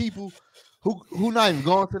against people who not even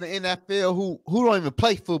going to the NFL, who don't even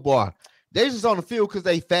play football. They just on the field because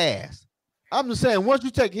they fast. I'm just saying, once you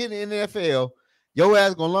take a hit in the NFL, your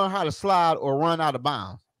ass gonna learn how to slide or run out of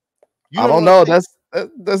bounds. I don't know.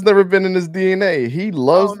 That's never been in his DNA. He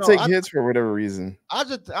loves to take hits for whatever reason. I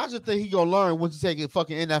just think he gonna learn once you take a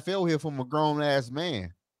fucking NFL hit from a grown ass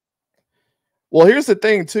man. Well, here's the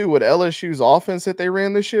thing too with LSU's offense that they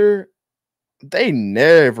ran this year, they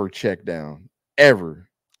never check down ever.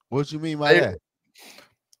 What you mean by that?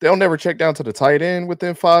 They'll never check down to the tight end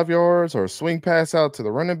within 5 yards or swing pass out to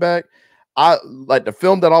the running back. I like the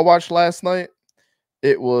film that I watched last night.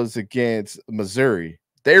 It was against Missouri.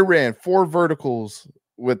 They ran 4 verticals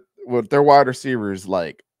with their wide receivers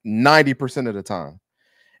like 90% of the time.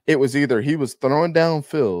 It was either he was throwing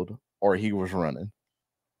downfield or he was running.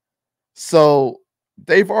 So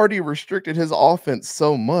they've already restricted his offense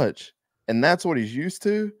so much, and that's what he's used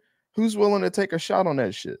to. Who's willing to take a shot on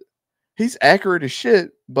that shit? He's accurate as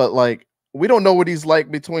shit, but like we don't know what he's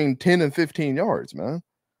like between 10 and 15 yards, man.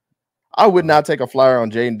 I would not take a flyer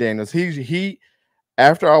on Jaden Daniels. He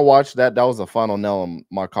after I watched that was a final nail in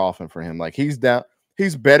my coffin for him. Like he's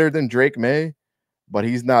better than Drake May, but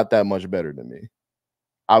he's not that much better than me.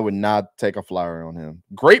 I would not take a flyer on him.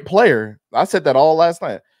 Great player. I said that all last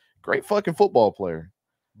night. Great fucking football player.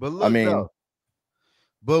 But look,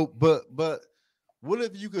 but what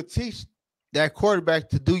if you could teach that quarterback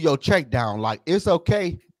to do your check down? Like it's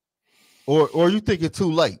okay, or you think it's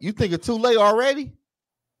too late? You think it's too late already?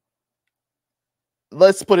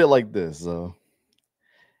 Let's put it like this, though.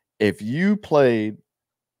 If you played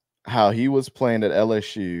how he was playing at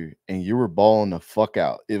LSU and you were balling the fuck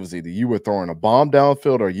out, it was either you were throwing a bomb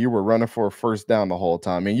downfield or you were running for a first down the whole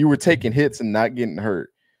time, and you were taking hits and not getting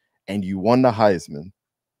hurt, and you won the Heisman.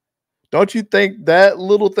 Don't you think that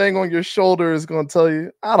little thing on your shoulder is going to tell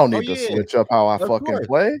you, I don't need to switch up how I fucking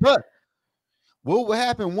play? But what will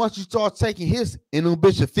happen once you start taking hits and them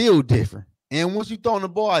bitches feel different? And once you throwing the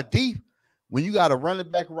ball deep, when you got a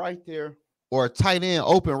running back right there or a tight end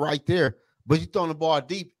open right there, but you throwing the ball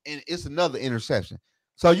deep and it's another interception.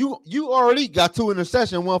 So you already got 2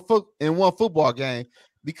 interceptions in one football game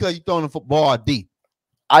because you throwing the ball deep.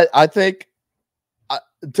 I think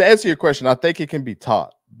to answer your question, I think it can be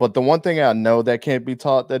taught. But the one thing I know that can't be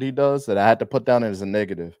taught that he does that I had to put down as a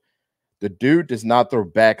negative, the dude does not throw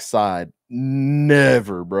backside.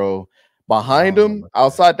 Never, bro. Behind him,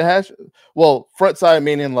 outside the hash. Well, front side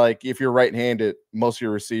meaning like if you're right-handed, most of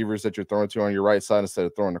your receivers that you're throwing to on your right side instead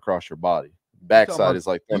of throwing across your body. Backside is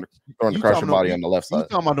like throwing across your body on the left side. You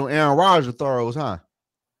talking about them Aaron Rodgers throws, huh?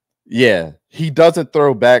 Yeah, he doesn't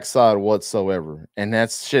throw backside whatsoever, and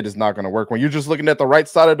that shit is not going to work. When you're just looking at the right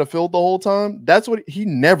side of the field the whole time, that's what he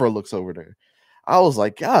never looks over there. I was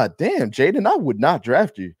like, God damn, Jaden, I would not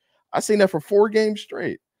draft you. I seen that for 4 games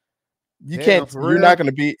straight. You're not going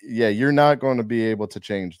to be able to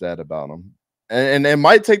change that about him. And it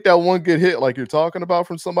might take that one good hit like you're talking about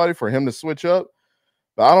from somebody for him to switch up,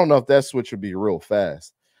 but I don't know if that switch would be real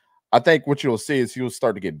fast. I think what you'll see is he'll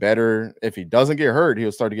start to get better. If he doesn't get hurt, he'll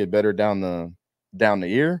start to get better down the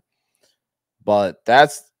year. But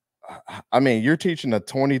you're teaching a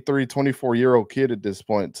 23, 24-year-old kid at this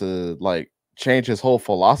point to like change his whole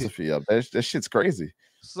philosophy up. That shit's crazy.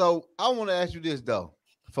 So I want to ask you this though,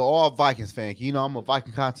 for all Vikings fans, I'm a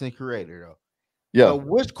Viking content creator though. Yeah. So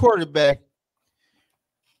which quarterback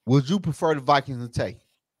would you prefer the Vikings to take?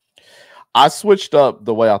 I switched up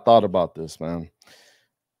the way I thought about this, man.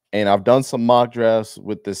 And I've done some mock drafts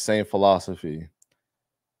with this same philosophy.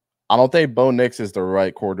 I don't think Bo Nix is the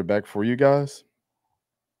right quarterback for you guys.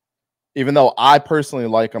 Even though I personally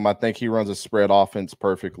like him, I think he runs a spread offense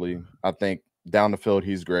perfectly. I think down the field,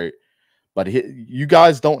 he's great. But you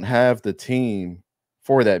guys don't have the team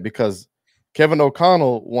for that because Kevin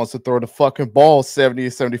O'Connell wants to throw the fucking ball 70,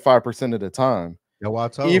 75% of the time.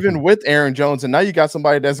 Even with Aaron Jones, and now you got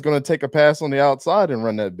somebody that's going to take a pass on the outside and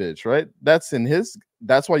run that bitch, right?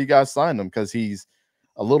 That's why you guys signed him, because he's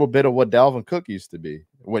a little bit of what Dalvin Cook used to be,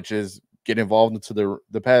 which is get involved into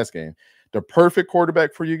the pass game. The perfect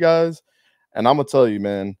quarterback for you guys. And I'm gonna tell you,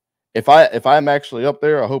 man, if I'm actually up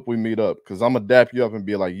there, I hope we meet up, because I'm gonna dap you up and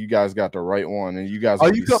be like, you guys got the right one, and you guys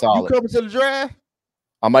are solid. You coming to the draft?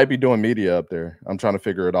 I might be doing media up there. I'm trying to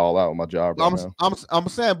figure it all out with my job right now. I'm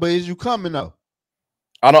saying, but is you coming though?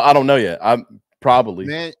 I don't know yet. I'm probably.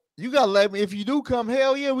 Man, you gotta let me. If you do come,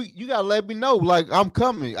 hell yeah, you gotta let me know. Like I'm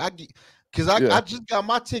coming. I just got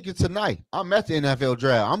my ticket tonight. I'm at the NFL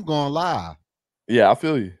draft. I'm going live. Yeah, I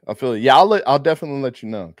feel you. Yeah, I'll definitely let you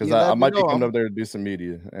know, because I might be coming up there to do some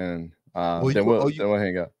media, and then we'll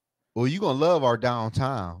hang out. Well, you gonna love our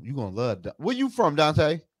downtown. You gonna love. Where you from,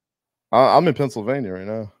 Dante? I'm in Pennsylvania right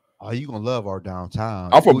now. Oh, you gonna love our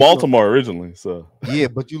downtown. I'm from Baltimore originally, so yeah,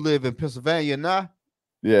 but you live in Pennsylvania now.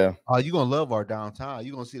 Yeah. Oh, you gonna love our downtown.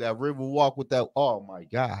 You gonna see that river walk with that. Oh my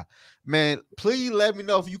God, man! Please let me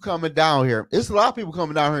know if you coming down here. It's a lot of people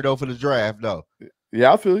coming down here though for the draft though.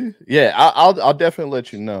 Yeah, I feel you. Yeah, I'll definitely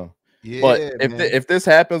let you know. Yeah, but if this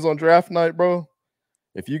happens on draft night, bro,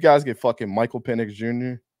 if you guys get fucking Michael Penix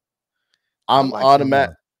Jr., I'm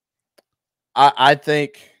automatic. I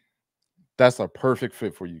think that's a perfect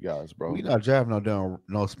fit for you guys, bro. We not drafting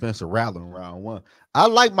no Spencer Rattler in round 1. I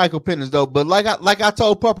like Michael Penix though, but like I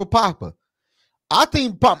told Papa, I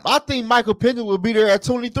think Michael Penix will be there at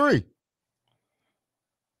 23.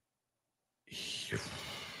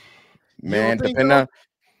 Man,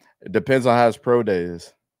 it depends on how his pro day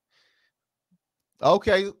is.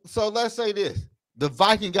 Okay, so let's say this: the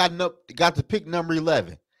Vikings got to pick number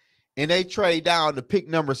 11, and they trade down to pick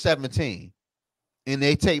number 17, and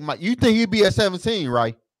they take you think he'd be at 17,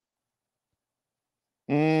 right?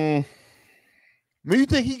 You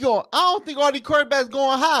think he going? I don't think all these quarterbacks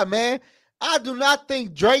going high, man. I do not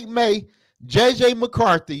think Drake May, JJ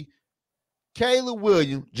McCarthy, Caleb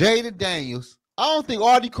Williams, Jaden Daniels. I don't think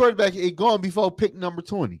all these quarterbacks is going before pick number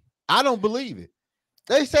 20. I don't believe it.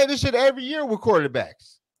 They say this shit every year with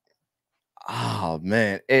quarterbacks. Oh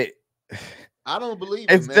man, I don't believe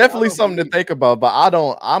it's man. definitely something to think about, but I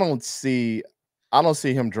don't see I don't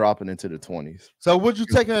see him dropping into the 20s. So would you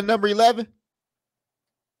take him at number 11?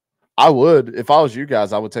 I would. If I was you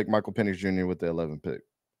guys, I would take Michael Penix Jr. with the 11th pick.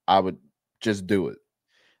 I would just do it.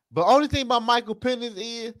 But only thing about Michael Penix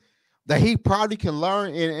is that he probably can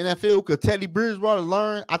learn in the NFL because Teddy Bridgewater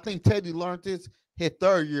learned. I think Teddy learned this his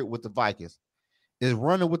third year with the Vikings. Is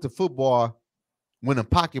running with the football when the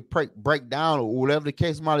pocket break down or whatever the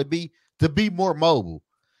case might be to be more mobile.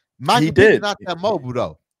 Michael Penix not that mobile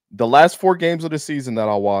though. The last 4 games of the season that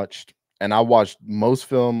I watched, and I watched most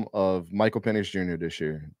film of Michael Penix Jr. this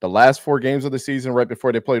year. The last 4 games of the season, right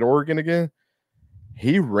before they played Oregon again,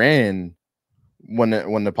 he ran when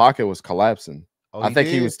the pocket was collapsing. Oh, I think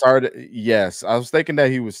he was tired. Yes, I was thinking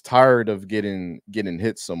that he was tired of getting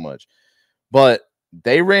hit so much, but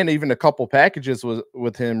they ran even a couple packages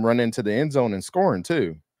with him running into the end zone and scoring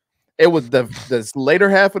too. It was this later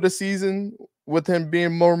half of the season with him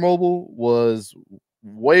being more mobile was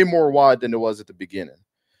way more wide than it was at the beginning.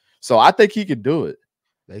 So I think he could do it.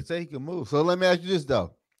 They say he can move. So let me ask you this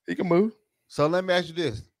though. He can move. So let me ask you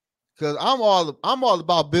this. Because I'm all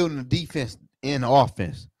about building the defense and the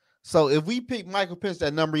offense. So if we pick Michael Penix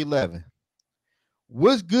at number 11,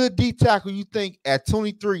 what's good D tackle you think at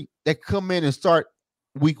 23 that come in and start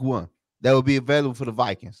week 1 that will be available for the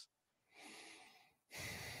Vikings?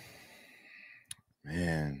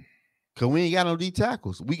 Man. Because we ain't got no D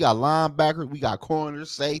tackles. We got linebackers, we got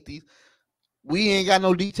corners, safeties. We ain't got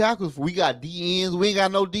no D tackles. We got D ends. We ain't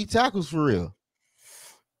got no D tackles for real.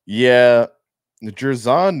 Yeah.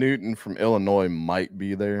 Jerzon Newton from Illinois might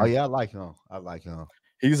be there. Oh, yeah, I like him.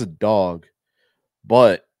 He's a dog.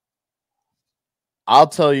 But I'll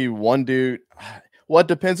tell you one dude. What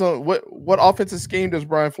depends on what offensive scheme does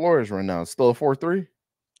Brian Flores run now? Still a 4-3?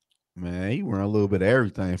 Man, he run a little bit of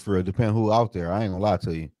everything for it. Depending who out there. I ain't gonna lie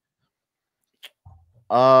to you.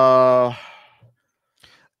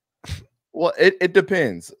 Well, it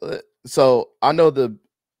depends. So I know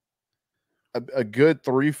a good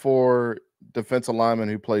 3-4 defensive lineman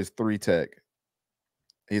who plays 3 tech.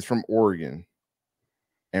 He's from Oregon.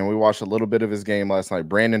 And we watched a little bit of his game last night.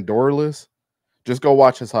 Brandon Dorless. Just go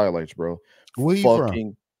watch his highlights, bro. Where you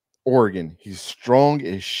from? Oregon. He's strong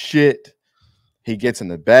as shit. He gets in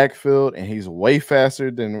the backfield and he's way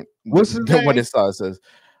faster than what his size says.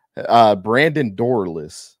 Brandon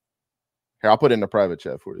Dorless. Here, I'll put it in the private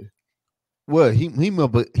chat for you. Well, he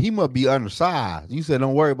must be undersized. You said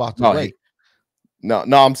don't worry about the weight. No,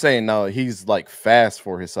 I'm saying no. He's like fast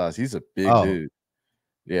for his size. He's a big dude.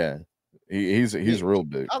 Yeah, he's real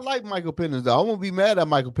big. I like Michael Penix though. I won't be mad at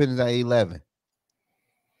Michael Penix at 11.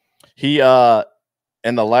 He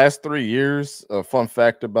in the last 3 years, a fun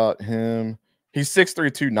fact about him, he's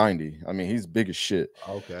 6'3", 290. I mean, he's big as shit.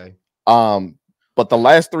 Okay. But the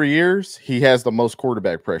last 3 years, he has the most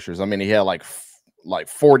quarterback pressures. I mean, he had like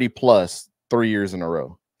 40 plus 3 years in a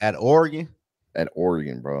row. At Oregon? At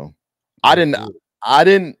Oregon, bro. I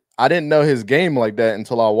didn't know his game like that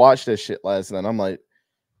until I watched that shit last night. I'm like,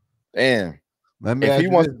 damn. Let me ask you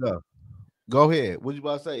this, though. Go ahead. What you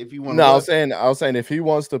about to say? If you want, I was saying if he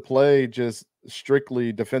wants to play just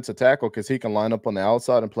strictly defensive tackle, because he can line up on the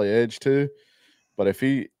outside and play edge too. But if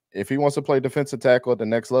he wants to play defensive tackle at the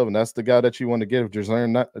next level, and that's the guy that you want to get. If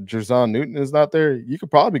Jerzon Newton is not there, you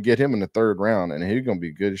could probably get him in the 3rd round, and he's gonna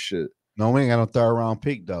be good as shit. No, we ain't got no 3rd round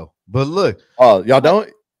pick though. But look, y'all don't.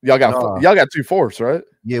 Y'all got 2 fourths, right?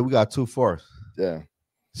 Yeah, we got 2 fourths. Yeah.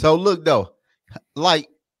 So look though, like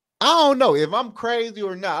I don't know if I'm crazy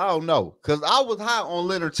or not. I don't know because I was high on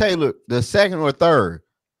Leonard Taylor the 2nd or 3rd,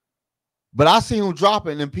 but I see him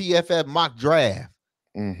dropping in PFF mock draft.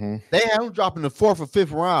 Mm-hmm. They had him dropping the 4th or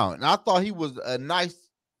 5th round, and I thought he was a nice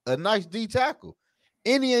D tackle.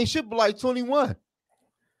 And he ain't shit but like 21.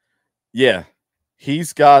 Yeah,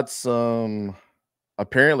 he's got some.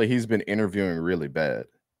 Apparently, he's been interviewing really bad.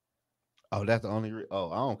 Oh, that's the only. I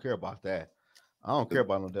don't care about that. I don't care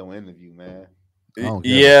about no damn interview, man.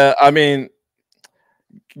 Yeah, I mean,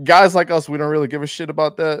 guys like us, we don't really give a shit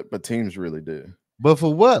about that, but teams really do. But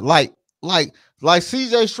for what? Like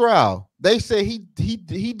CJ Stroud, they say he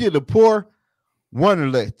did a poor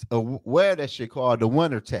Wonderlic, where that shit called the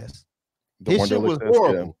Wonder Test. His shit was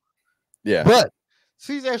horrible. Yeah. But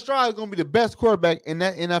CJ Stroud is gonna be the best quarterback in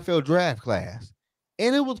that NFL draft class,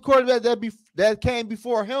 and it was quarterback that came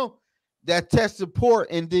before him that tested poor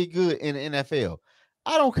and did good in the NFL.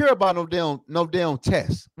 I don't care about no damn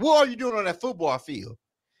tests. What are you doing on that football field?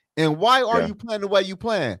 And why are you playing the way you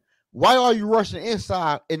playing? Why are you rushing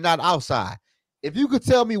inside and not outside? If you could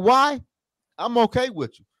tell me why, I'm okay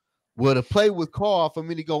with you. Well, the play was called for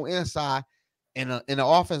me to go inside, and the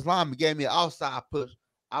offense lineman gave me an outside push.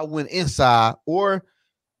 I went inside, or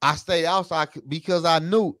I stayed outside because I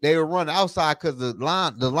knew they were running outside because the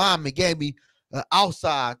lineman gave me an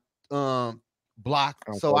outside block,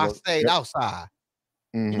 so I stayed outside.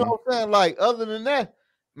 You know what I'm saying? Like, other than that,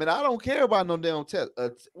 man, I don't care about no damn test.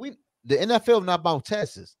 The NFL not about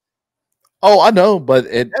tests. Oh, I know, but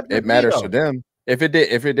it matters though. to them. If it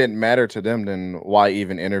didn't matter to them, then why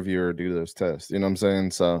even interview or do those tests? You know what I'm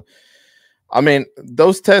saying? So, I mean,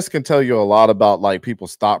 those tests can tell you a lot about like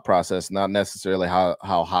people's thought process, not necessarily how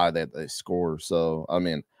high that they score. So, I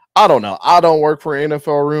mean, I don't know. I don't work for an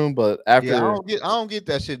NFL room, but after I don't get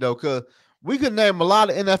that shit though, because we could name a lot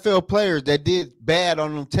of NFL players that did bad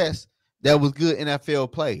on them tests that was good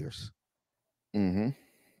NFL players.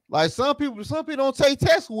 Like some people don't take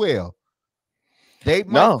tests well. They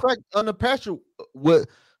might crack under pressure with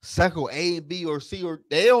circle A, B, or C, or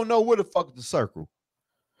they don't know where the fuck to circle.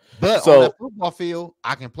 But on that football field,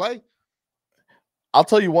 I can play. I'll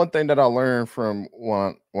tell you one thing that I learned from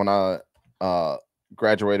when I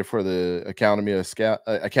graduated for the Academy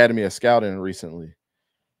of Scouting recently.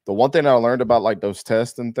 The one thing I learned about like those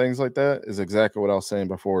tests and things like that is exactly what I was saying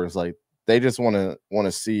before. Is like they just want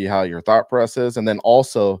to see how your thought process, and then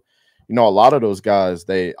also, you know, a lot of those guys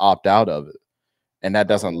they opt out of it, and that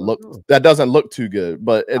doesn't look too good.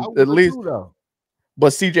 But at least,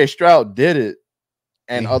 but CJ Stroud did it,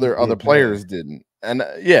 and other players didn't. And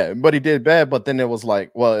yeah, but he did bad. But then it was like,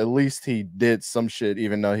 well, at least he did some shit,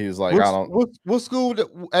 even though he was like, I don't. What school?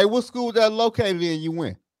 What school that located in? You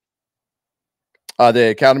went? The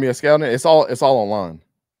Academy of Scouting. It's all online.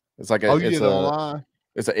 It's like online.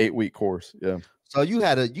 It's an 8-week course. Yeah. So you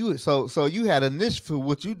had a niche for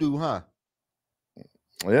what you do, huh?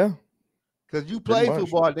 Yeah. Because you played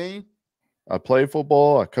football, Dean. I played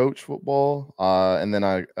football. I coached football, and then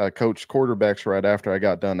I coached quarterbacks right after I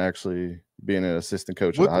got done actually being an assistant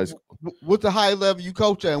coach at high school. What's the high level you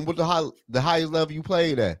coach at, and what the highest level you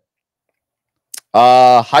played at?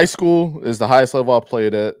 High school is the highest level I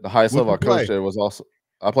played at. The highest level I coached at was also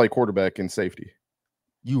I played quarterback and safety.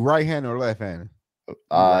 You right-handed or left-handed?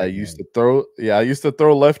 I used to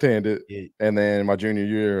throw left-handed, and then my junior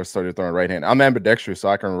year I started throwing right-handed. I'm ambidextrous, so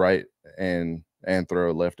I can right and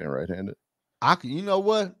throw left and right-handed. You know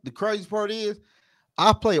what? The crazy part is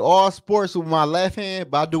I play all sports with my left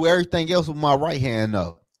hand, but I do everything else with my right hand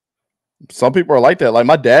though. Some people are like that. Like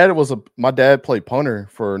my dad played punter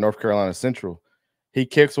for North Carolina Central. He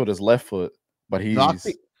kicks with his left foot, but he's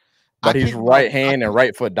right hand and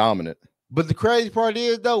right foot dominant. But the crazy part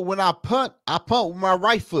is though, when I punt with my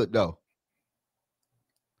right foot though.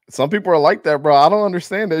 Some people are like that, bro. I don't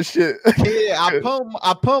understand that shit. Yeah,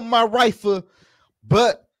 I pump my right foot,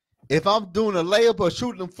 but if I'm doing a layup or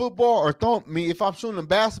shooting football or if I'm shooting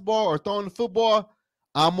basketball or throwing the football,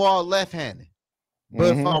 I'm all left-handed.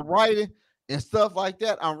 But if I'm writing and stuff like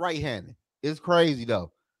that, I'm right-handed. It's crazy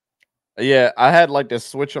though. Yeah, I had like this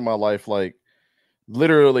switch in my life, like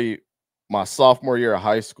literally my sophomore year of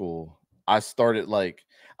high school. I started like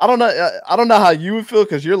I don't know how you would feel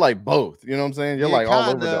because you're like both. You know what I'm saying? You're like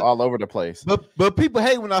all over the place. But people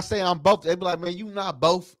hate when I say I'm both. They be like, man, you not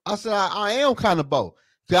both. I said I am kind of both.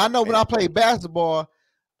 Cause I know when I played basketball,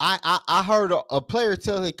 I heard a player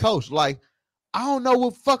tell his coach, like, I don't know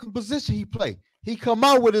what fucking position he play. He come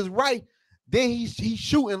out with his right, then he's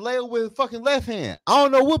shooting layup with his fucking left hand. I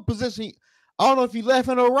don't know what position. I don't know if he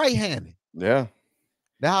left-handed or right-handed. Yeah.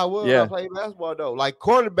 That's how it was when I played basketball though. Like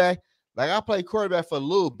quarterback, like I played quarterback for a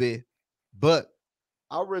little bit, but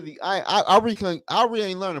I really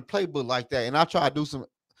ain't learned a playbook like that. And I try to do some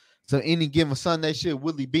any given Sunday shit,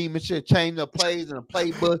 Willie Beeman shit, change up plays in a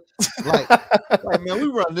playbook. Like man, we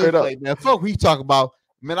run this play, man. Fuck, we talk about,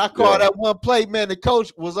 man. I called that one play, man. The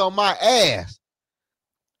coach was on my ass.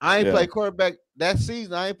 I ain't play quarterback that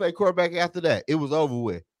season. I ain't play quarterback after that. It was over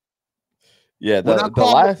with. Yeah, when I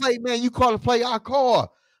call the play, man, you call the play, I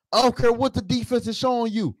call. I don't care what the defense is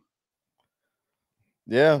showing you.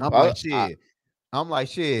 Yeah, I'm like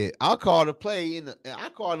shit. I'll call the play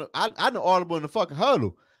I know audible in the fucking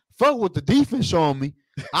huddle. Fuck what the defense showing me.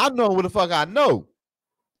 I know what the fuck I know.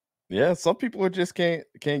 Yeah, some people just can't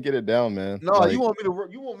get it down, man. No, like, you want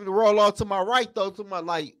me to roll off to my right though, to my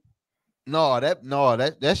like.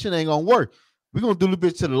 That shit ain't gonna work. We're gonna do the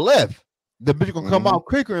bit to the left. The bitch gonna come out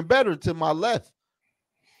quicker and better to my left.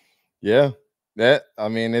 Yeah. I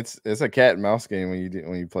mean, it's a cat and mouse game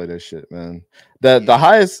when you play that shit, man. The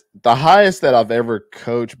highest that I've ever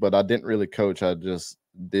coached, but I didn't really coach. I just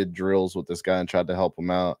did drills with this guy and tried to help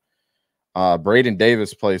him out. Braden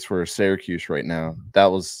Davis plays for Syracuse right now.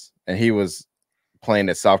 And he was playing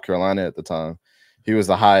at South Carolina at the time. He was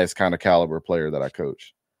the highest kind of caliber player that I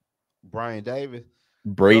coached. Brian Davis.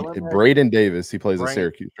 Braden Davis. He plays at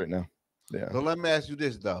Syracuse right now. Yeah. So let me ask you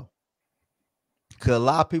this though. Cause a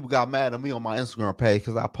lot of people got mad at me on my Instagram page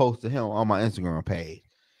because I posted him on my Instagram page.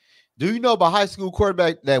 Do you know about high school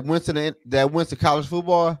quarterback that went to college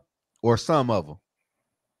football, or some of them?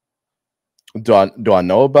 Do I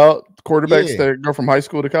know about quarterbacks Yeah, that go from high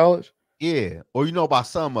school to college? yeah. Or you know about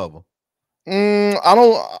some of them? I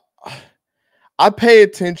don't. I pay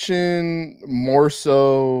attention more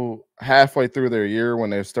so halfway through their year when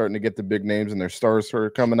they're starting to get the big names and their stars are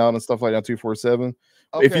coming out and stuff like that. 247.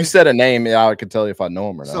 If you Okay. said a name, yeah, I could tell you if I know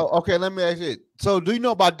him or So not. okay, let me ask you. So do you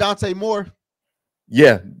know about Dante Moore?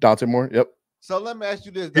 Yeah, Dante Moore. Yep, So let me ask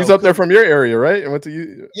you this he's though. up there from your area, right? And went to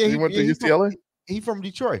you. Yeah, He went to he's from UCLA. he from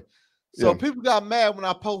Detroit. So Yeah, people got mad when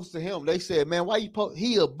I posted him. They said, "Man, why you post?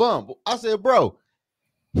 He a bum." I said, "Bro,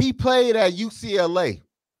 he played at UCLA.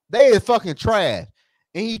 They is fucking trash,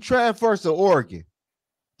 and he transfers to Oregon.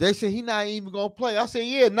 They said he not even gonna play." I said,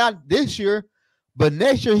 "Yeah, not this year, but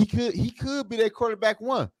next year he could be their quarterback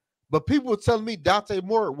one." But people were telling me Dante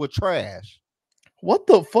Moore was trash. what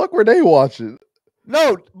the fuck were they watching?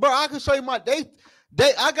 No, bro, I can show you my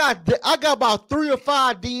I got about 3 or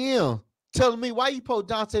 5 DM telling me why you post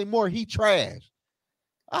Dante Moore. He trash.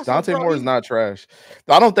 I said, Dante bro, Moore is not trash.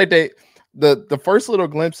 I don't think the first little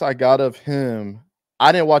glimpse I got of him.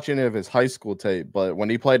 I didn't watch any of his high school tape, but when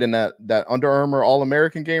he played in that Under Armour All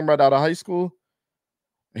American game right out of high school,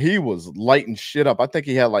 he was lighting shit up. I think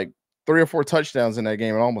he had like 3 or 4 touchdowns in that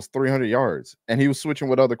game and almost 300 yards, and he was switching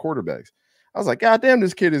with other quarterbacks. I was like, God damn,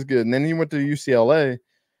 this kid is good. And then he went to UCLA.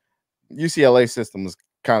 UCLA system was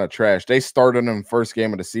kind of trash. They started him first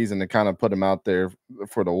game of the season and kind of put him out there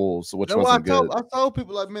for the Wolves, which that's what wasn't good. I told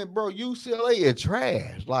people like, man, bro, UCLA is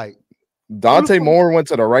trash. Like Dante Moore went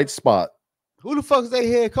to the right spot. who the fuck is their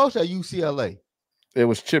head coach at UCLA? It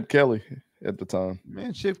was Chip Kelly at the time.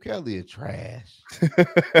 Man, Chip Kelly is trash.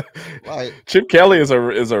 Like Chip Kelly is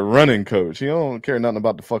a running coach. He don't care nothing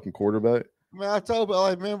about the fucking quarterback. man, I told people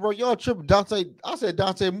like, man, bro, y'all tripping. I said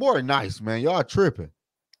Dante Moore nice, man. Y'all tripping.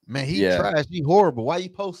 Man, he trash. He horrible. Why you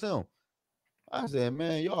post him? I said,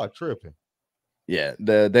 man, y'all tripping. Yeah,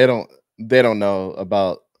 they don't know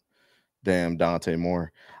about damn Dante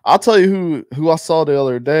Moore. I'll tell you who I saw the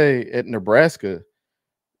other day at Nebraska,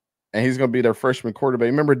 and he's gonna be their freshman quarterback.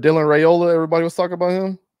 Remember Dylan Raiola? Everybody was talking about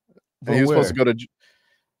him. And he was supposed to go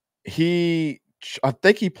to. I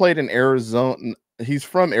think he played in Arizona. He's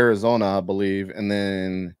from Arizona, I believe, and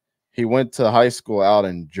then he went to high school out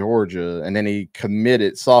in Georgia, and then he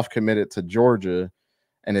soft committed to Georgia,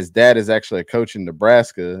 and his dad is actually a coach in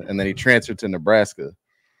Nebraska, and then he transferred to Nebraska.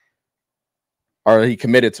 Or he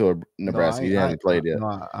committed to Nebraska. He hasn't played yet.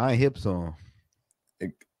 No, I ain't hip to him.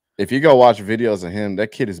 If you go watch videos of him,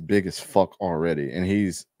 that kid is big as fuck already, and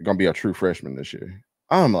he's gonna be a true freshman this year.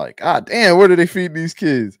 I'm like, God damn, where do they feed these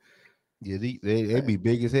kids? Yeah, they be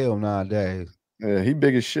big as hell nowadays. Yeah, he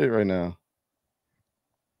big as shit right now.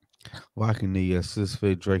 Why can the assist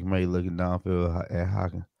fit Drake May looking downfield at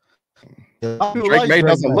Hawkins? Drake May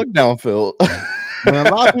doesn't look downfield. Man,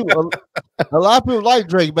 a lot of people like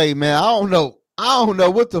Drake May, man. I don't know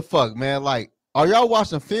what the fuck, man. Like, are y'all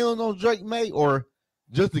watching film on Drake May or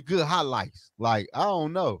just the good highlights? Like, I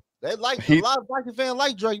don't know. They like a lot of Viking fans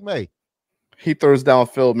like Drake May. He throws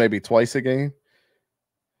downfield maybe twice a game.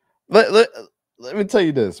 Let me tell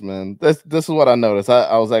you this, man. This is what I noticed.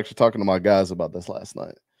 I was actually talking to my guys about this last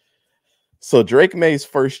night. So Drake May's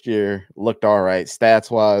first year looked all right, stats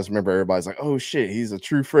wise. Remember, everybody's like, "Oh shit, he's a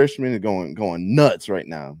true freshman, going nuts right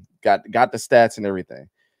now." Got the stats and everything.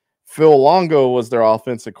 Phil Longo was their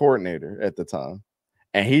offensive coordinator at the time,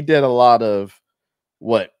 and he did a lot of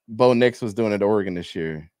what Bo Nix was doing at Oregon this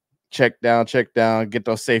year. Check down, get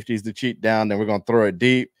those safeties to cheat down, then we're gonna throw it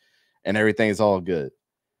deep, and everything's all good.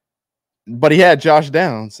 But he had Josh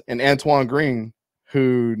Downs and Antoine Green,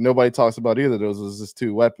 who nobody talks about either. Those was his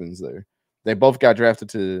 2 weapons there. They both got drafted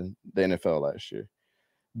to the NFL last year.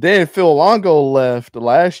 Then Phil Longo left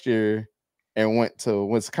last year and went to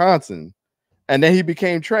Wisconsin. And then he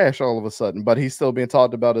became trash all of a sudden, but he's still being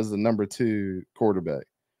talked about as the number 2 quarterback.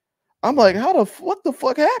 I'm like, what the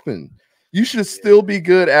fuck happened? You should still be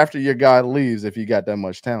good after your guy leaves if you got that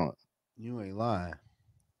much talent. You ain't lying.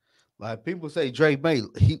 Like people say Drake May,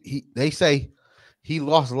 they say he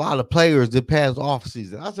lost a lot of players the past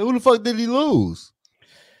offseason. I said, who the fuck did he lose?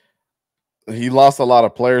 He lost a lot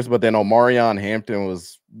of players, but then Omarion Hampton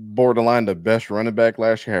was borderline the best running back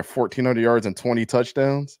last year, had 1,400 yards and 20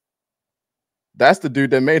 touchdowns. That's the dude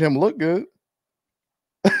that made him look good.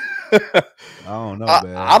 I don't know,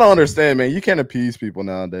 man. I don't understand, man. You can't appease people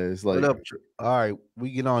nowadays. Like, all right, we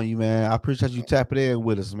get on you, man. I appreciate you tapping in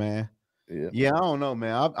with us, man. Yeah, I don't know,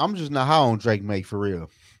 man. I'm just not high on Drake May for real.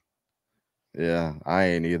 Yeah, I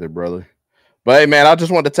ain't either, brother. But hey, man, I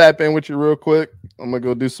just wanted to tap in with you real quick. I'm gonna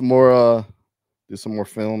go do some more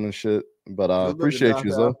film and shit. But I appreciate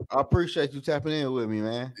you, Zoe. I appreciate you tapping in with me,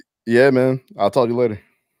 man. Yeah, man. I'll talk to you later.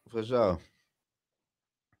 For sure.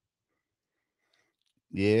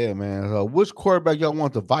 Yeah, man. So which quarterback y'all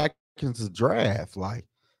want the Vikings to draft? Like,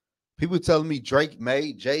 people telling me Drake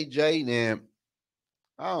May, JJ, and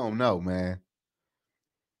I don't know, man.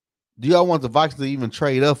 Do y'all want the Vikings to even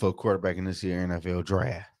trade up for a quarterback in this year NFL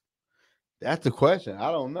draft? That's the question.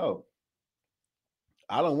 I don't know.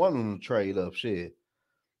 I don't want them to trade up shit.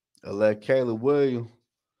 Or let Caleb Williams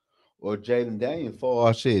or Jaden Daniel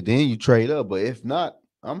fall shit. Then you trade up. But if not,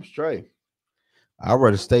 I'm straight. I'd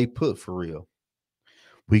rather stay put for real.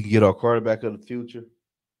 We can get our quarterback of the future.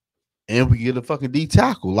 And we get a fucking D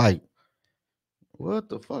tackle. Like, what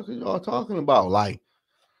the fuck are y'all talking about? Like,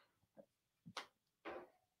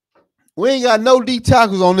 we ain't got no D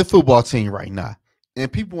tackles on this football team right now.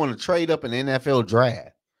 And people want to trade up in the NFL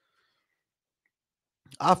draft.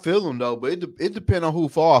 I feel them though, but it depends on who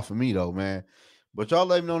fall for me though, man. But y'all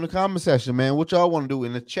let me know in the comment section, man, what y'all want to do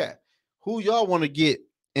in the chat. Who y'all want to get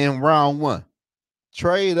in round 1?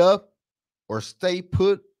 Trade up or stay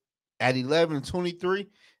put at 11-23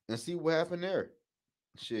 and see what happened there.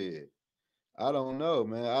 Shit. I don't know,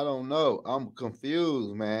 man. I don't know. I'm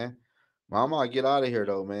confused, man. I might get out of here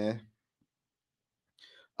though, man.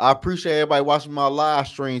 I appreciate everybody watching my live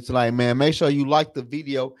stream tonight, man. Make sure you like the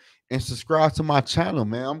video and subscribe to my channel,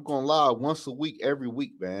 man. I'm going live once a week, every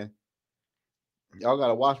week, man. Y'all got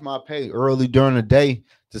to watch my page early during the day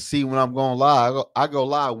to see when I'm going live. I go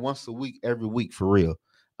live once a week, every week, for real.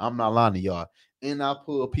 I'm not lying to y'all. And I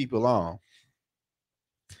pull people on.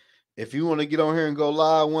 If you want to get on here and go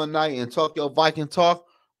live one night and talk your Viking talk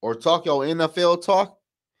or talk your NFL talk,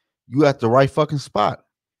 you at the right fucking spot.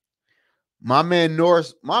 My man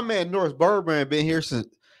Norris Burbank been here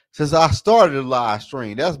since I started the live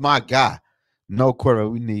stream. That's my guy. No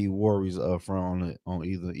quarterback. We need Warriors up front on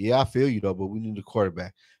either. Yeah, I feel you though, but we need a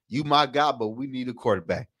quarterback. You my guy, but we need a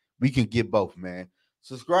quarterback. We can get both, man.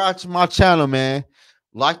 Subscribe to my channel, man.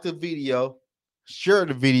 Like the video, share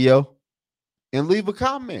the video, and leave a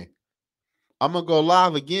comment. I'm gonna go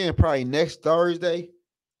live again probably next Thursday,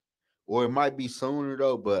 or it might be sooner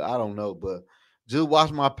though, but I don't know. But just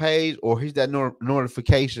watch my page or hit that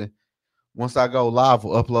notification once I go live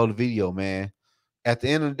or upload a video, man. At the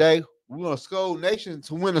end of the day, we're gonna Skull Nation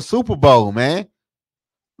to win a Super Bowl, man.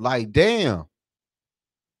 Like, damn.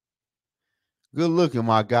 Good looking,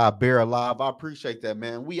 my guy, Bear Alive. I appreciate that,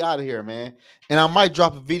 man. We out of here, man. And I might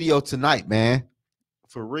drop a video tonight, man.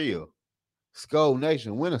 For real. Skull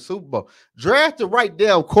Nation, win a Super Bowl. Draft the right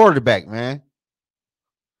damn quarterback, man.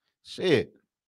 Shit.